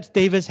fact that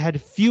Davis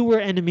had fewer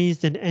enemies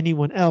than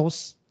anyone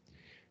else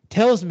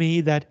tells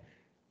me that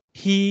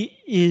he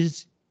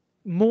is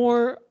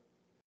more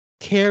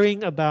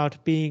caring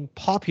about being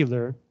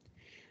popular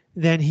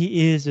than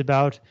he is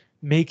about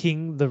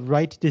making the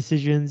right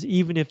decisions,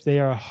 even if they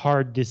are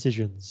hard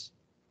decisions.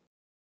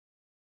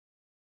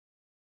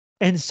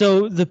 And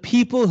so the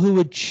people who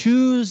would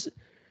choose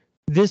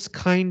this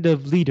kind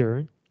of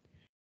leader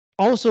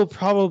also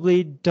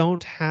probably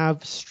don't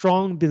have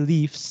strong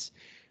beliefs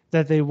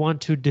that they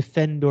want to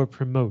defend or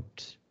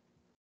promote.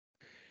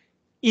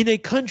 In a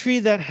country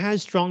that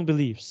has strong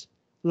beliefs,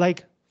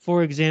 like,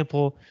 for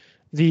example,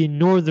 the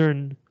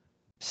northern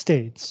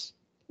states,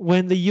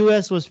 when the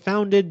US was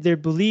founded, their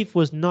belief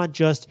was not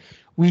just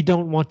we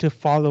don't want to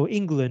follow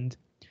England.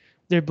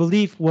 Their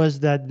belief was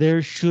that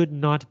there should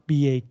not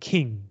be a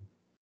king,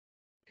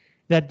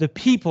 that the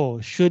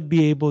people should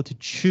be able to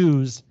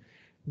choose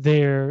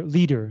their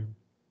leader.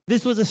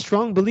 This was a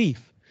strong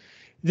belief.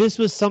 This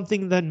was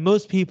something that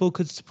most people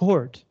could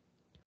support.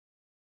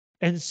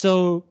 And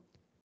so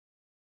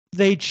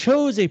they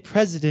chose a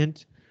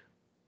president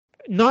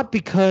not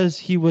because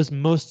he was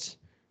most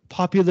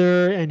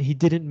popular and he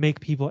didn't make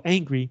people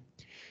angry.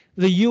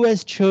 The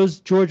US chose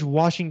George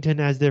Washington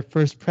as their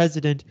first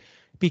president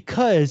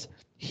because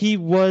he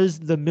was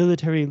the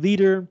military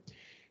leader.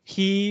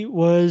 He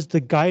was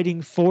the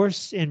guiding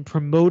force in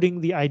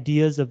promoting the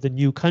ideas of the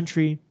new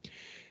country.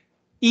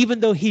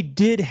 Even though he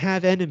did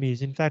have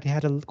enemies, in fact, he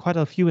had quite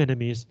a few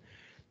enemies,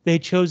 they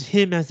chose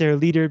him as their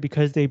leader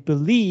because they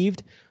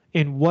believed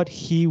in what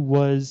he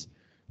was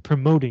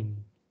promoting.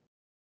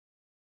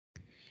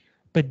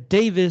 But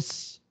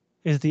Davis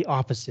is the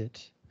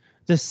opposite.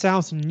 The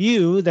South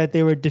knew that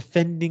they were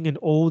defending an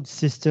old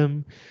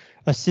system,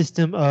 a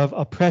system of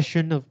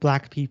oppression of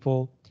black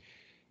people,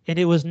 and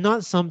it was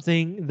not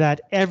something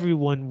that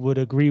everyone would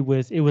agree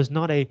with. It was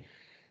not a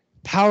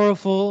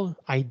powerful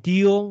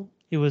ideal.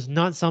 It was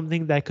not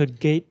something that could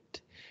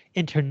get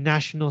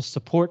international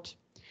support.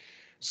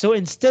 So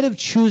instead of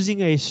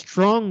choosing a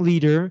strong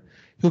leader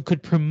who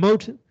could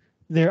promote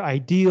their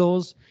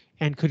ideals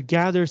and could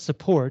gather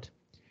support,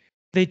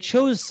 they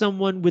chose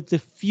someone with the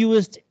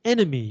fewest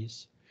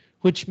enemies,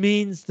 which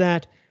means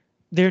that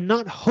they're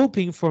not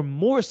hoping for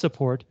more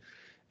support.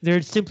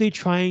 They're simply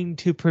trying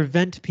to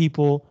prevent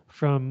people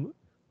from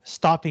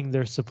stopping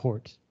their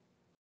support.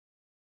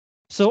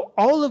 So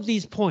all of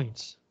these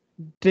points,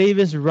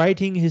 Davis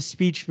writing his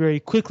speech very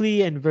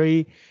quickly and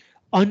very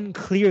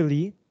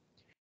unclearly,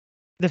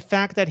 the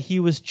fact that he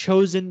was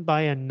chosen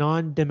by a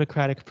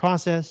non-democratic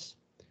process,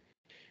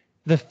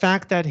 the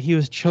fact that he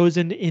was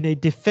chosen in a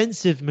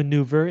defensive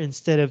maneuver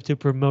instead of to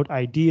promote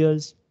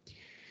ideas,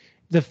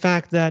 the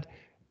fact that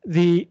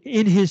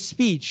in his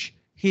speech,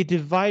 he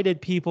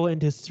divided people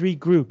into three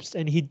groups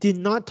and he did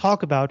not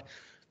talk about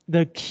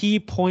the key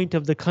point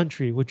of the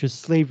country, which is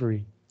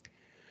slavery.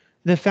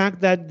 The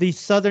fact that the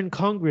Southern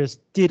Congress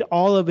did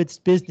all of its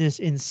business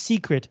in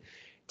secret,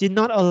 did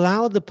not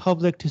allow the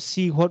public to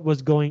see what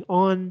was going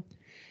on,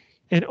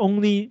 and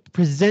only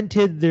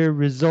presented their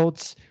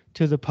results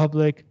to the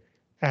public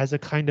as a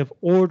kind of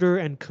order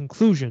and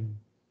conclusion.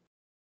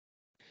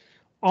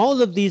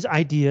 All of these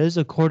ideas,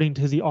 according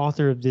to the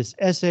author of this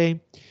essay,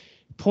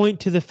 point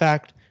to the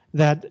fact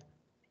that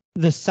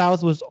the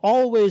South was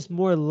always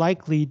more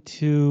likely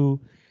to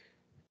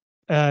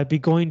be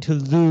going to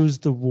lose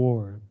the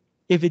war.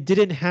 If it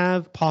didn't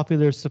have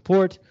popular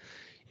support,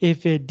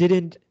 if it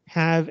didn't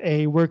have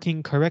a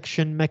working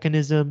correction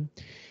mechanism,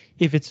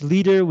 if its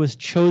leader was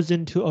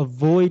chosen to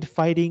avoid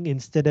fighting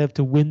instead of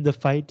to win the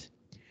fight,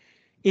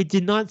 it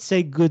did not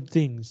say good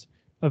things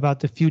about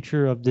the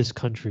future of this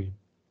country.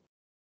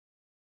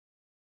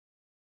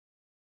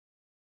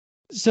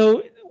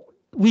 So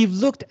we've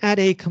looked at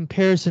a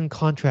comparison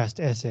contrast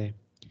essay.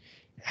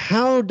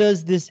 How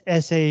does this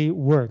essay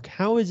work?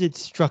 How is it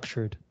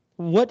structured?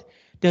 What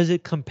does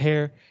it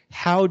compare?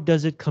 How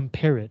does it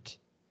compare it?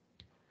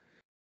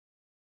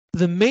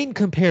 The main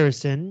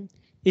comparison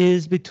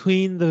is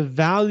between the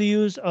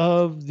values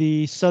of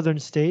the southern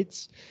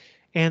states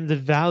and the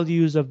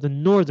values of the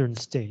northern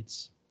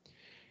states.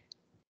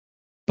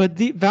 But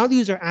the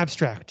values are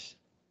abstract.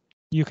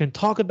 You can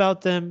talk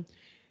about them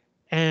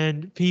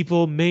and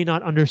people may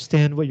not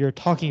understand what you're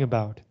talking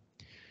about.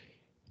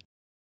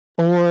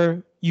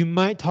 Or you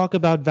might talk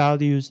about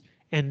values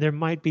and there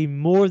might be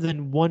more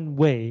than one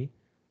way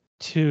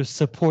to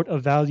support a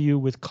value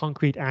with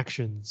concrete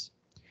actions.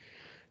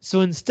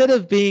 So instead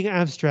of being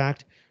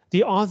abstract,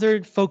 the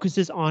author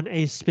focuses on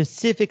a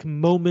specific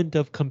moment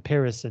of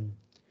comparison.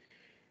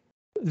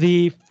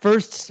 The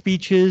first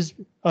speeches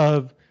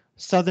of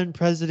Southern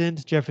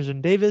President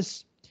Jefferson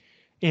Davis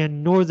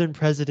and Northern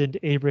President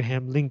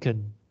Abraham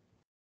Lincoln.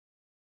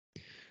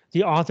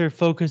 The author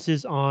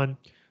focuses on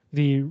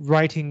the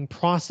writing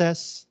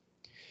process,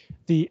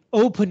 the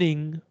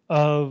opening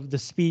of the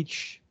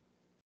speech,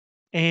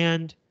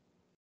 and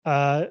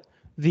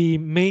the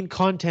main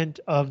content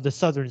of the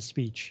Southern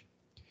speech.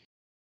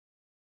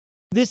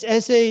 This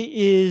essay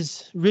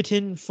is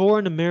written for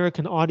an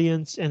American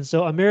audience, and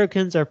so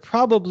Americans are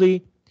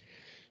probably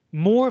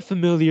more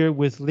familiar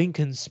with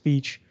Lincoln's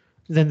speech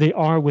than they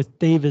are with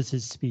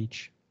Davis's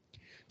speech.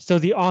 So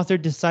the author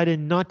decided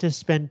not to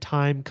spend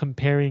time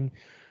comparing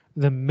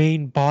the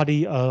main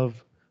body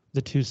of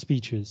the two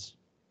speeches.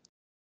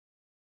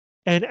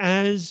 And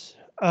as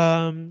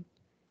a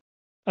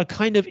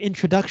kind of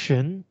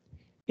introduction,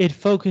 it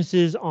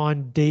focuses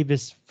on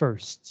Davis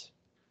first.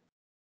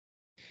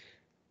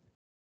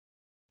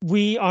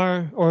 We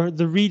are, or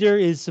the reader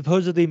is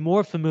supposedly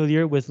more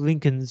familiar with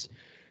Lincoln's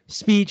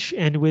speech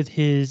and with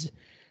his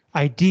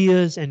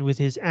ideas and with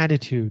his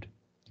attitude.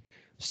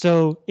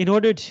 So in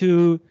order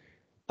to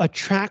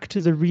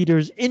attract the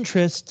reader's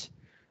interest,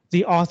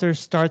 the author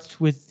starts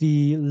with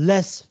the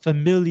less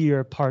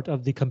familiar part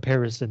of the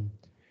comparison,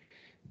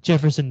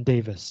 Jefferson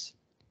Davis.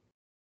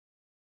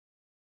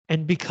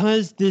 And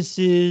because this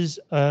is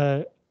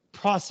a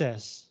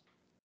process,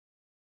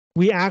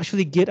 we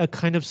actually get a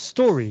kind of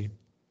story,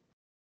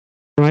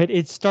 right?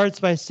 It starts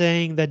by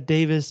saying that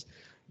Davis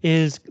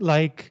is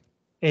like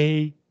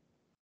a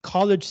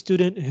college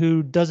student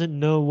who doesn't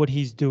know what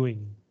he's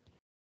doing.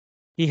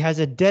 He has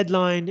a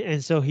deadline,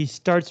 and so he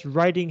starts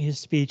writing his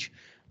speech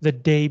the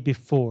day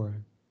before.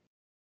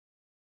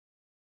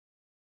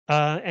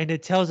 And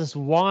it tells us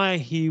why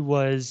he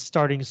was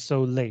starting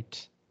so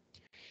late.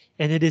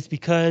 And it is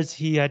because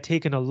he had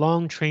taken a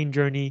long train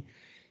journey.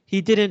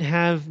 He didn't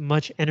have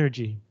much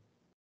energy.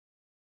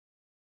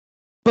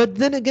 But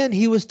then again,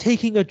 he was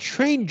taking a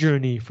train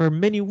journey for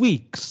many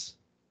weeks,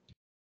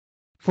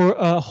 for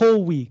a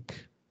whole week.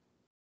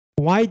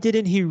 Why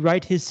didn't he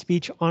write his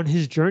speech on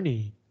his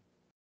journey?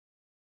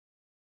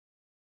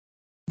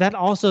 That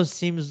also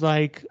seems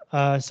like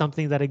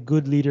something that a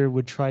good leader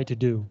would try to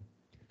do.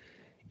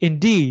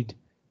 Indeed,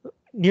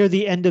 near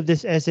the end of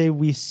this essay,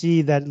 we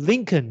see that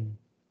Lincoln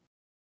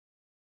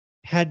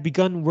had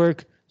begun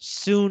work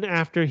soon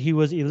after he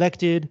was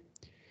elected.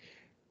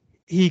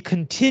 He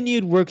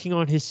continued working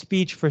on his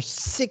speech for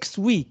 6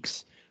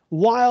 weeks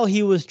while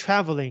he was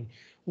traveling,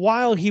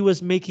 while he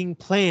was making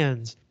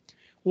plans,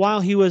 while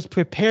he was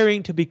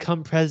preparing to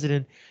become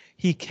president.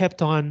 He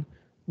kept on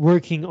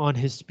working on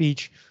his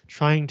speech,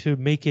 trying to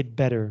make it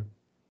better.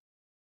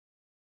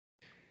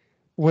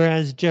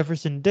 Whereas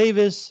Jefferson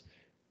Davis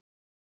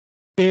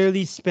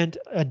barely spent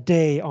a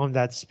day on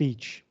that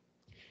speech.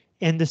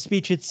 And the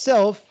speech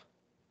itself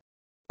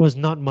was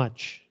not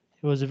much.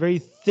 It was a very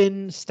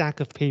thin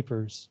stack of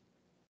papers.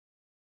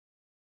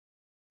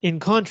 In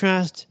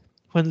contrast,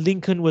 when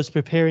Lincoln was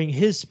preparing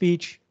his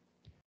speech,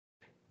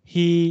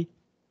 he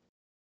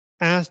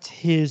asked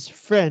his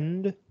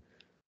friend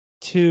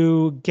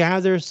to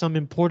gather some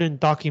important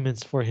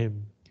documents for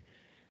him.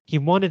 He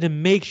wanted to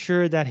make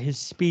sure that his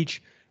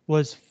speech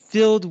was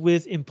filled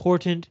with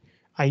important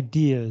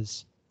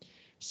ideas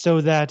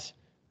so that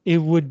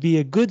it would be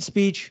a good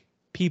speech,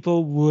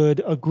 people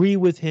would agree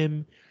with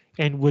him,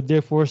 and would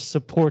therefore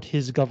support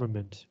his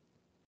government.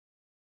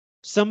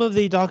 Some of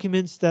the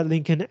documents that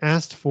Lincoln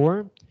asked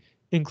for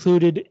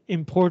included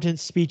important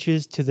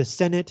speeches to the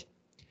Senate,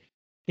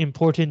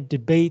 important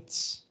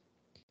debates,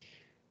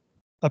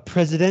 a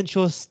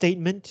presidential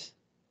statement,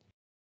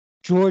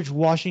 George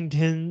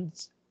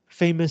Washington's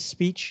famous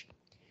speech,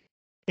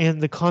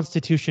 and the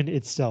Constitution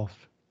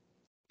itself.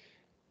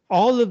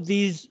 All of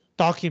these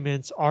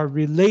documents are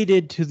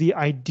related to the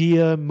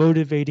idea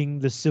motivating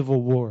the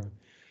Civil War.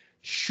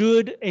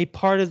 Should a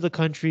part of the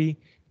country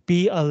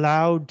be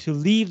allowed to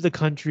leave the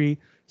country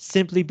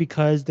simply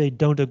because they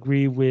don't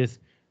agree with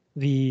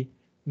the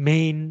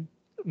main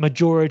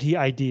majority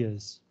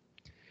ideas?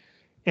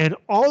 And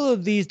all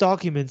of these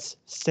documents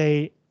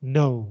say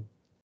no.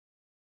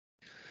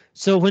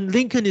 So when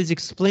Lincoln is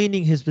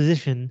explaining his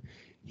position,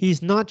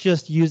 he's not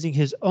just using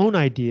his own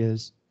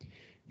ideas,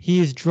 he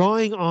is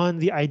drawing on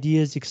the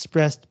ideas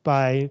expressed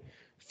by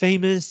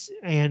famous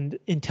and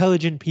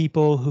intelligent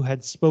people who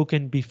had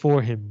spoken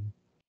before him.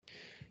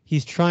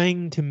 He's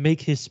trying to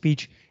make his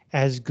speech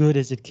as good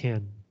as it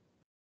can.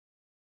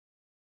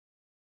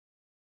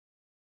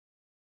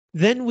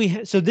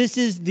 Then so this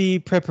is the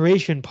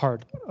preparation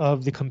part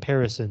of the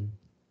comparison.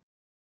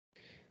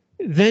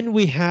 Then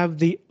we have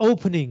the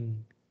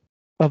opening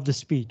of the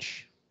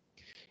speech.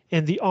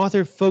 And the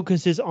author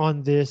focuses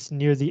on this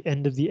near the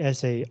end of the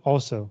essay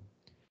also.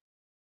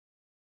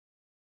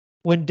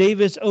 When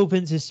Davis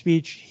opens his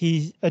speech,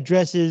 he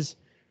addresses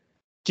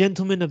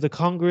gentlemen of the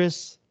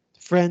Congress,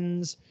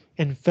 friends,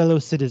 and fellow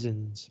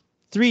citizens,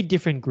 3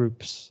 different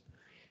groups,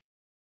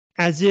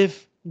 as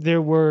if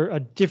there were a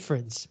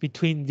difference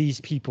between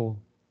these people.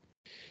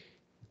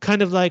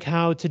 Kind of like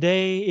how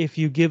today, if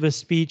you give a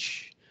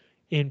speech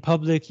in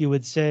public, you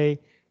would say,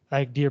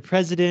 like, dear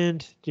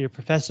president, dear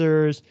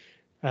professors,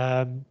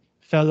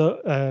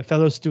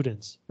 fellow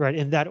students, right,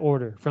 in that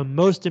order, from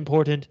most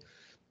important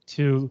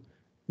to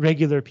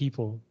regular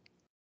people.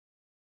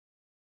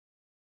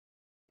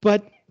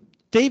 But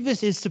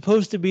Davis is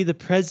supposed to be the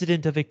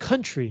president of a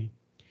country,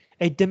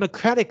 a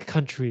democratic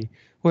country,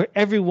 where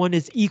everyone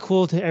is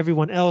equal to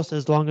everyone else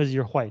as long as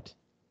you're white.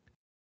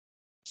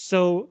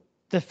 So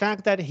the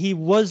fact that he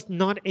was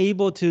not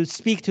able to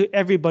speak to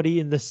everybody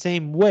in the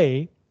same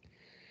way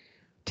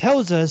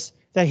tells us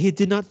that he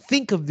did not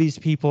think of these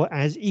people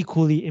as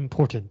equally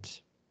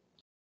important.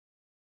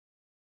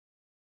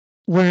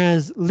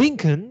 Whereas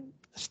Lincoln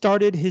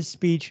started his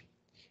speech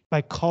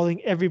by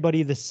calling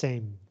everybody the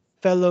same,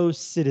 fellow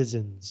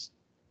citizens.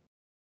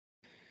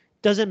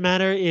 Doesn't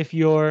matter if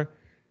you're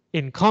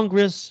in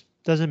Congress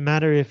doesn't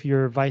matter if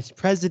you're vice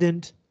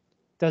president,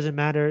 doesn't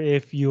matter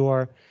if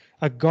you're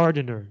a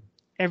gardener.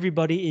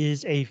 Everybody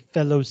is a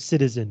fellow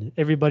citizen.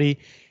 Everybody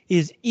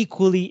is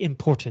equally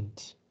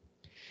important.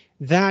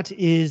 That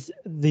is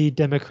the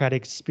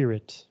democratic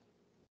spirit.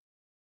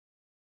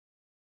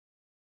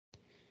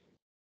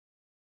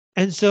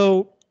 And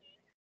so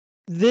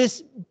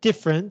this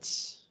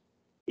difference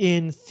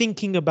in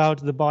thinking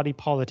about the body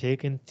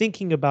politic and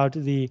thinking about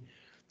the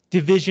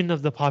division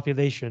of the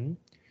population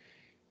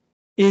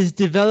is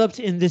developed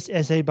in this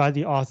essay by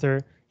the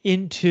author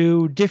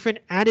into different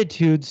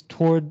attitudes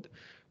toward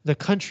the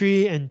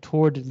country and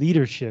toward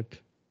leadership.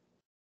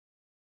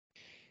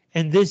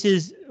 And this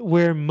is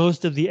where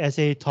most of the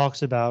essay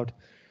talks about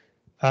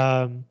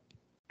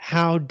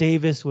how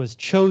Davis was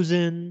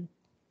chosen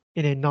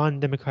in a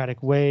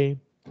non-democratic way,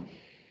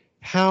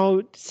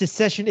 how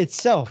secession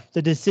itself,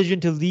 the decision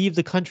to leave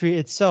the country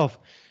itself,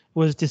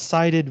 was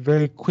decided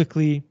very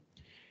quickly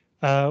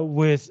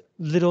with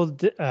little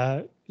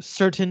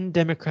certain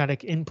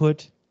democratic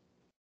input,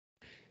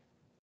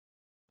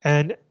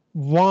 and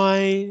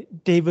why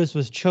Davis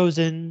was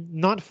chosen,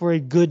 not for a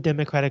good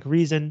democratic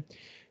reason,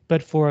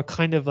 but for a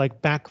kind of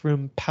like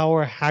backroom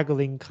power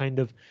haggling kind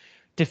of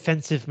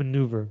defensive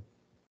maneuver.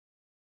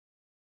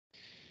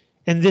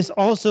 And this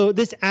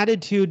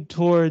attitude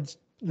towards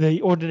the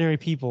ordinary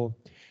people,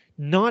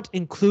 not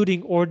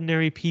including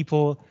ordinary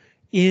people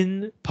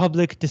in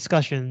public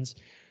discussions,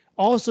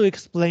 also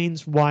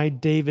explains why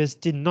Davis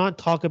did not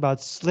talk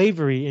about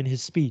slavery in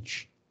his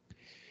speech.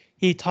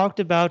 He talked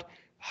about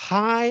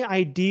high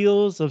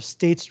ideals of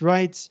states'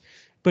 rights,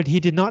 but he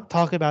did not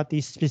talk about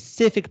the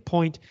specific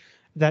point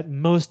that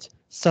most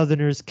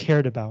Southerners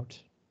cared about.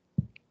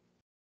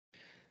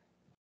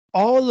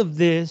 All of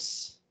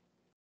this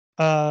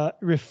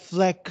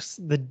reflects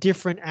the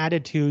different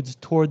attitudes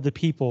toward the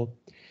people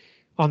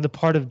on the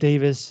part of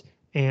Davis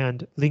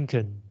and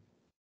Lincoln.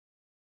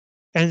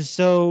 And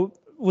so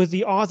with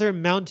the author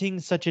mounting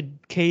such a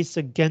case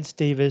against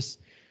Davis,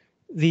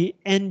 the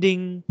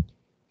ending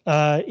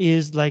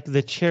is like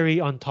the cherry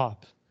on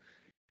top,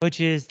 which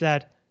is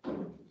that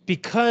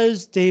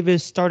because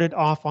Davis started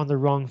off on the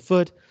wrong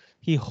foot,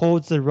 he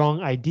holds the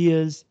wrong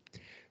ideas.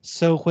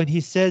 So when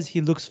he says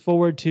he looks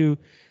forward to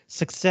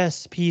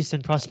success, peace,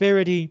 and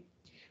prosperity,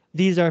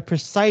 these are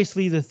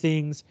precisely the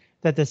things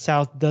that the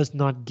South does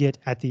not get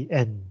at the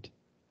end.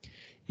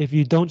 If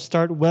you don't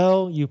start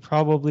well, you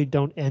probably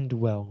don't end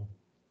well.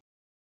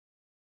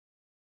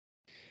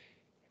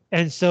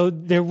 And so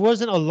there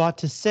wasn't a lot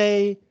to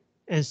say,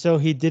 and so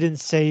he didn't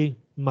say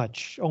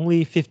much,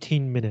 only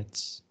 15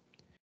 minutes.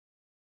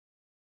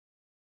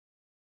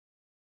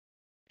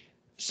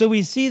 So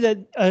we see that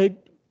a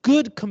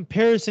good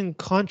comparison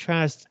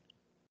contrast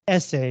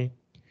essay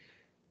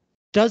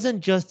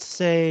doesn't just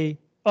say,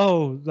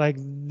 oh, like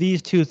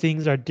these two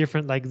things are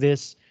different like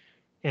this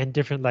and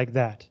different like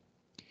that.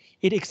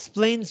 It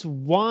explains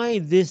why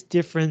this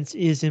difference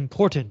is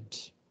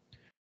important.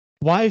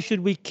 Why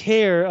should we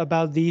care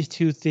about these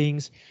two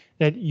things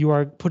that you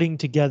are putting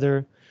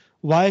together?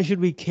 Why should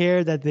we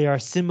care that they are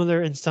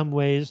similar in some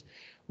ways?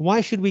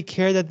 Why should we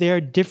care that they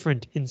are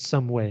different in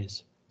some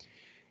ways?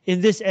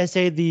 In this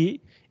essay,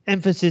 the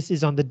emphasis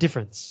is on the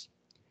difference.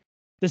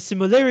 The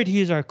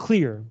similarities are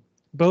clear.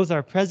 Both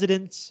are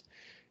presidents,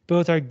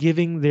 both are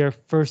giving their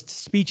first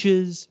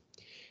speeches,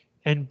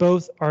 and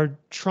both are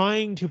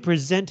trying to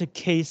present a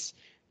case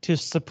to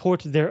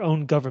support their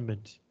own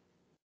government.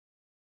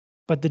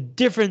 But the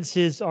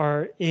differences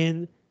are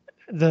in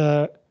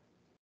the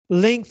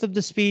length of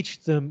the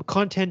speech, the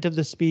content of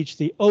the speech,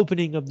 the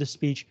opening of the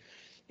speech,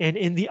 and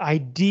in the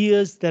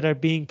ideas that are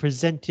being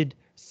presented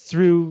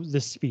through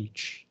the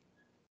speech.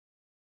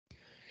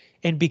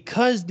 And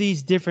because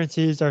these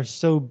differences are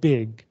so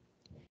big,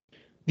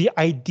 the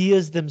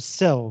ideas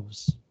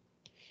themselves,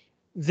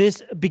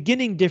 this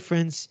beginning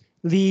difference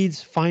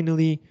leads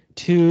finally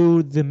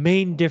to the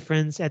main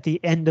difference at the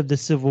end of the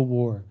Civil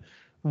War.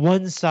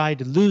 One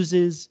side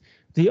loses,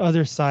 the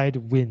other side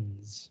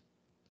wins.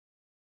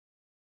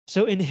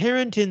 So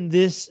inherent in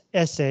this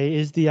essay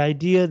is the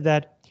idea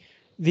that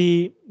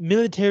the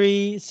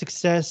military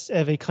success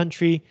of a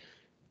country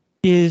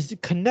is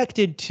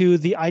connected to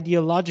the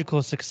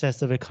ideological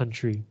success of a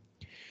country.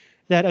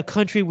 That a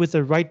country with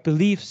the right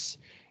beliefs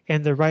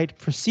and the right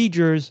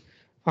procedures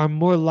are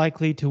more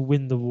likely to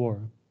win the war.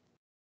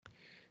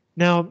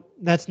 Now,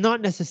 that's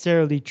not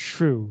necessarily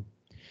true.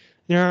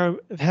 There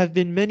have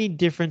been many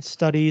different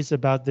studies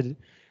about the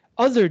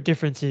other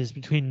differences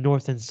between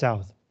North and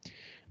South.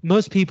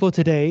 Most people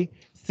today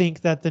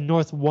think that the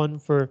North won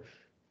for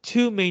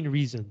two main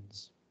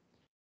reasons.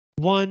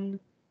 One,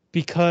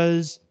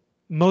 because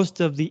most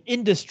of the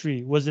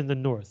industry was in the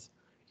North,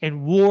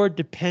 and war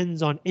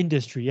depends on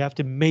industry. You have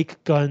to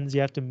make guns,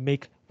 you have to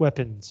make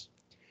weapons.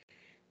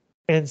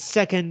 And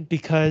second,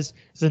 because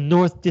the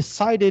North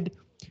decided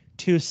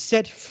to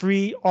set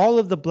free all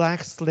of the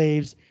black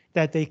slaves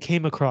that they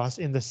came across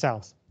in the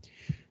South.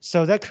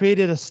 So that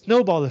created a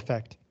snowball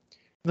effect.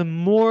 The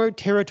more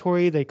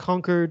territory they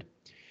conquered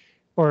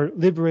or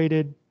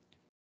liberated,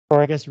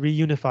 or I guess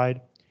reunified,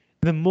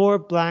 the more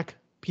black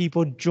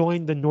people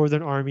joined the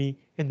Northern Army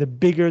and the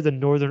bigger the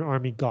Northern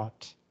Army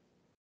got.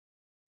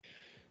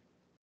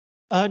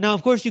 Now,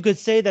 of course, you could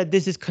say that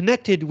this is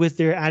connected with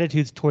their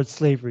attitudes towards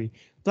slavery.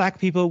 Black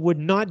people would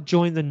not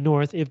join the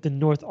North if the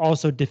North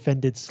also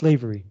defended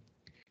slavery.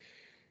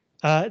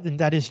 Then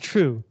that is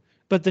true.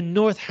 But the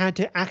North had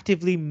to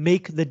actively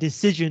make the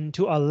decision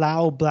to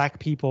allow black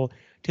people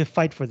to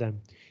fight for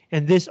them.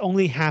 And this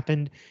only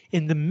happened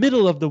in the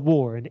middle of the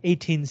war in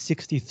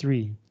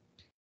 1863.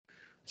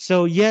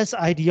 So yes,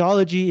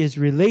 ideology is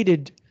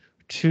related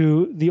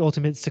to the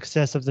ultimate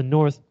success of the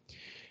North,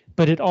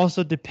 but it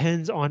also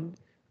depends on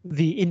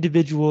the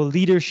individual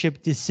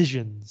leadership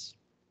decisions.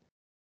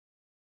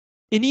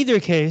 In either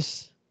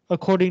case,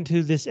 according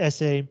to this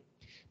essay,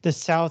 the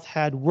South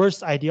had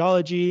worse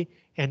ideology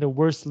and a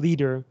worse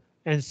leader,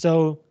 and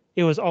so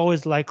it was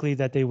always likely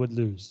that they would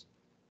lose.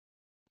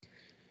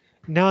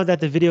 Now that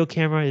the video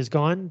camera is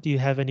gone, do you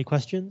have any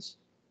questions?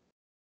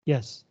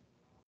 Yes.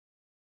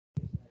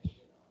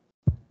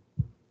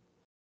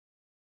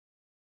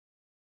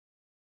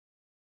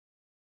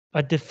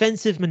 A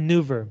defensive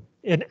maneuver,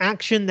 an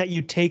action that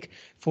you take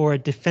for a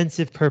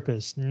defensive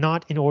purpose,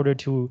 not in order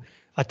to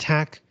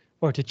attack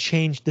or to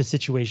change the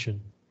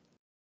situation.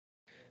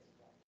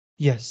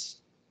 Yes.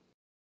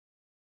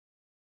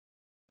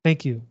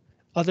 Thank you.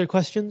 Other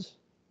questions?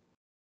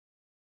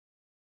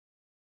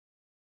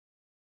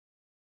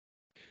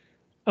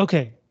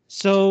 Okay,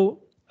 so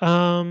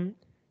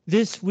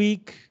this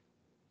week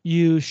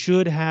you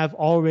should have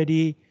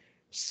already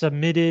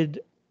submitted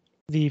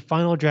the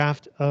final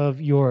draft of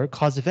your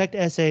cause effect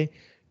essay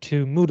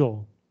to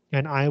Moodle,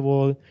 and I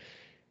will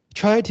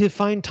try to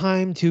find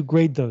time to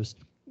grade those.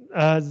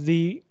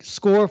 The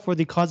score for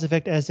the cause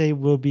effect essay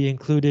will be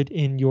included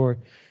in your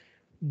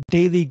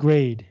daily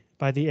grade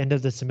by the end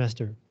of the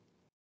semester.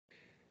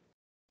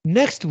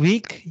 Next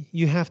week,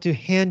 you have to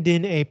hand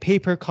in a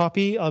paper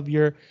copy of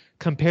your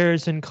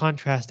comparison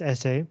contrast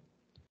essay.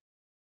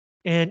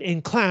 And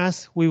in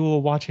class, we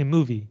will watch a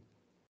movie.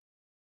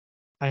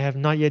 I have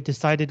not yet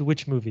decided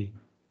which movie.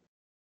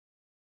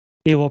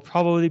 It will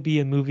probably be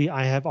a movie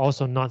I have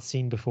also not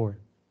seen before.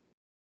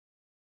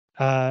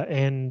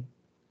 And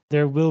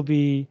there will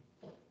be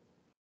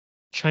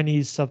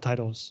Chinese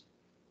subtitles.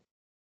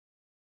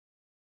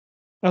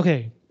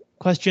 Okay,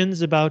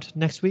 questions about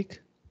next week?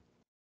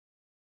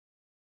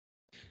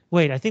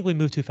 Wait, I think we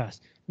moved too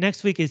fast.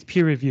 Next week is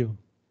peer review.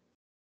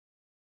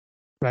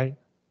 Right?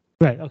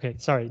 Right, okay,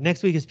 sorry.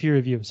 Next week is peer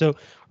review. So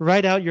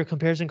write out your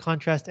comparison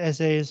contrast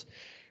essays,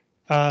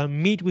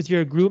 meet with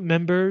your group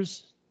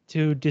members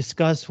to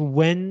discuss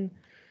when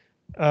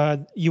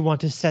you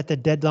want to set the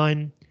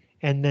deadline,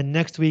 and then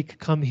next week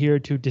come here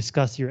to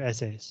discuss your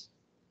essays.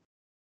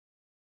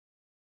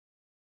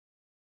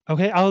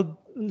 Okay, I'll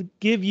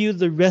give you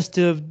the rest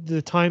of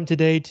the time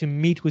today to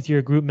meet with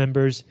your group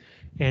members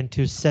and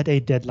to set a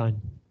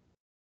deadline.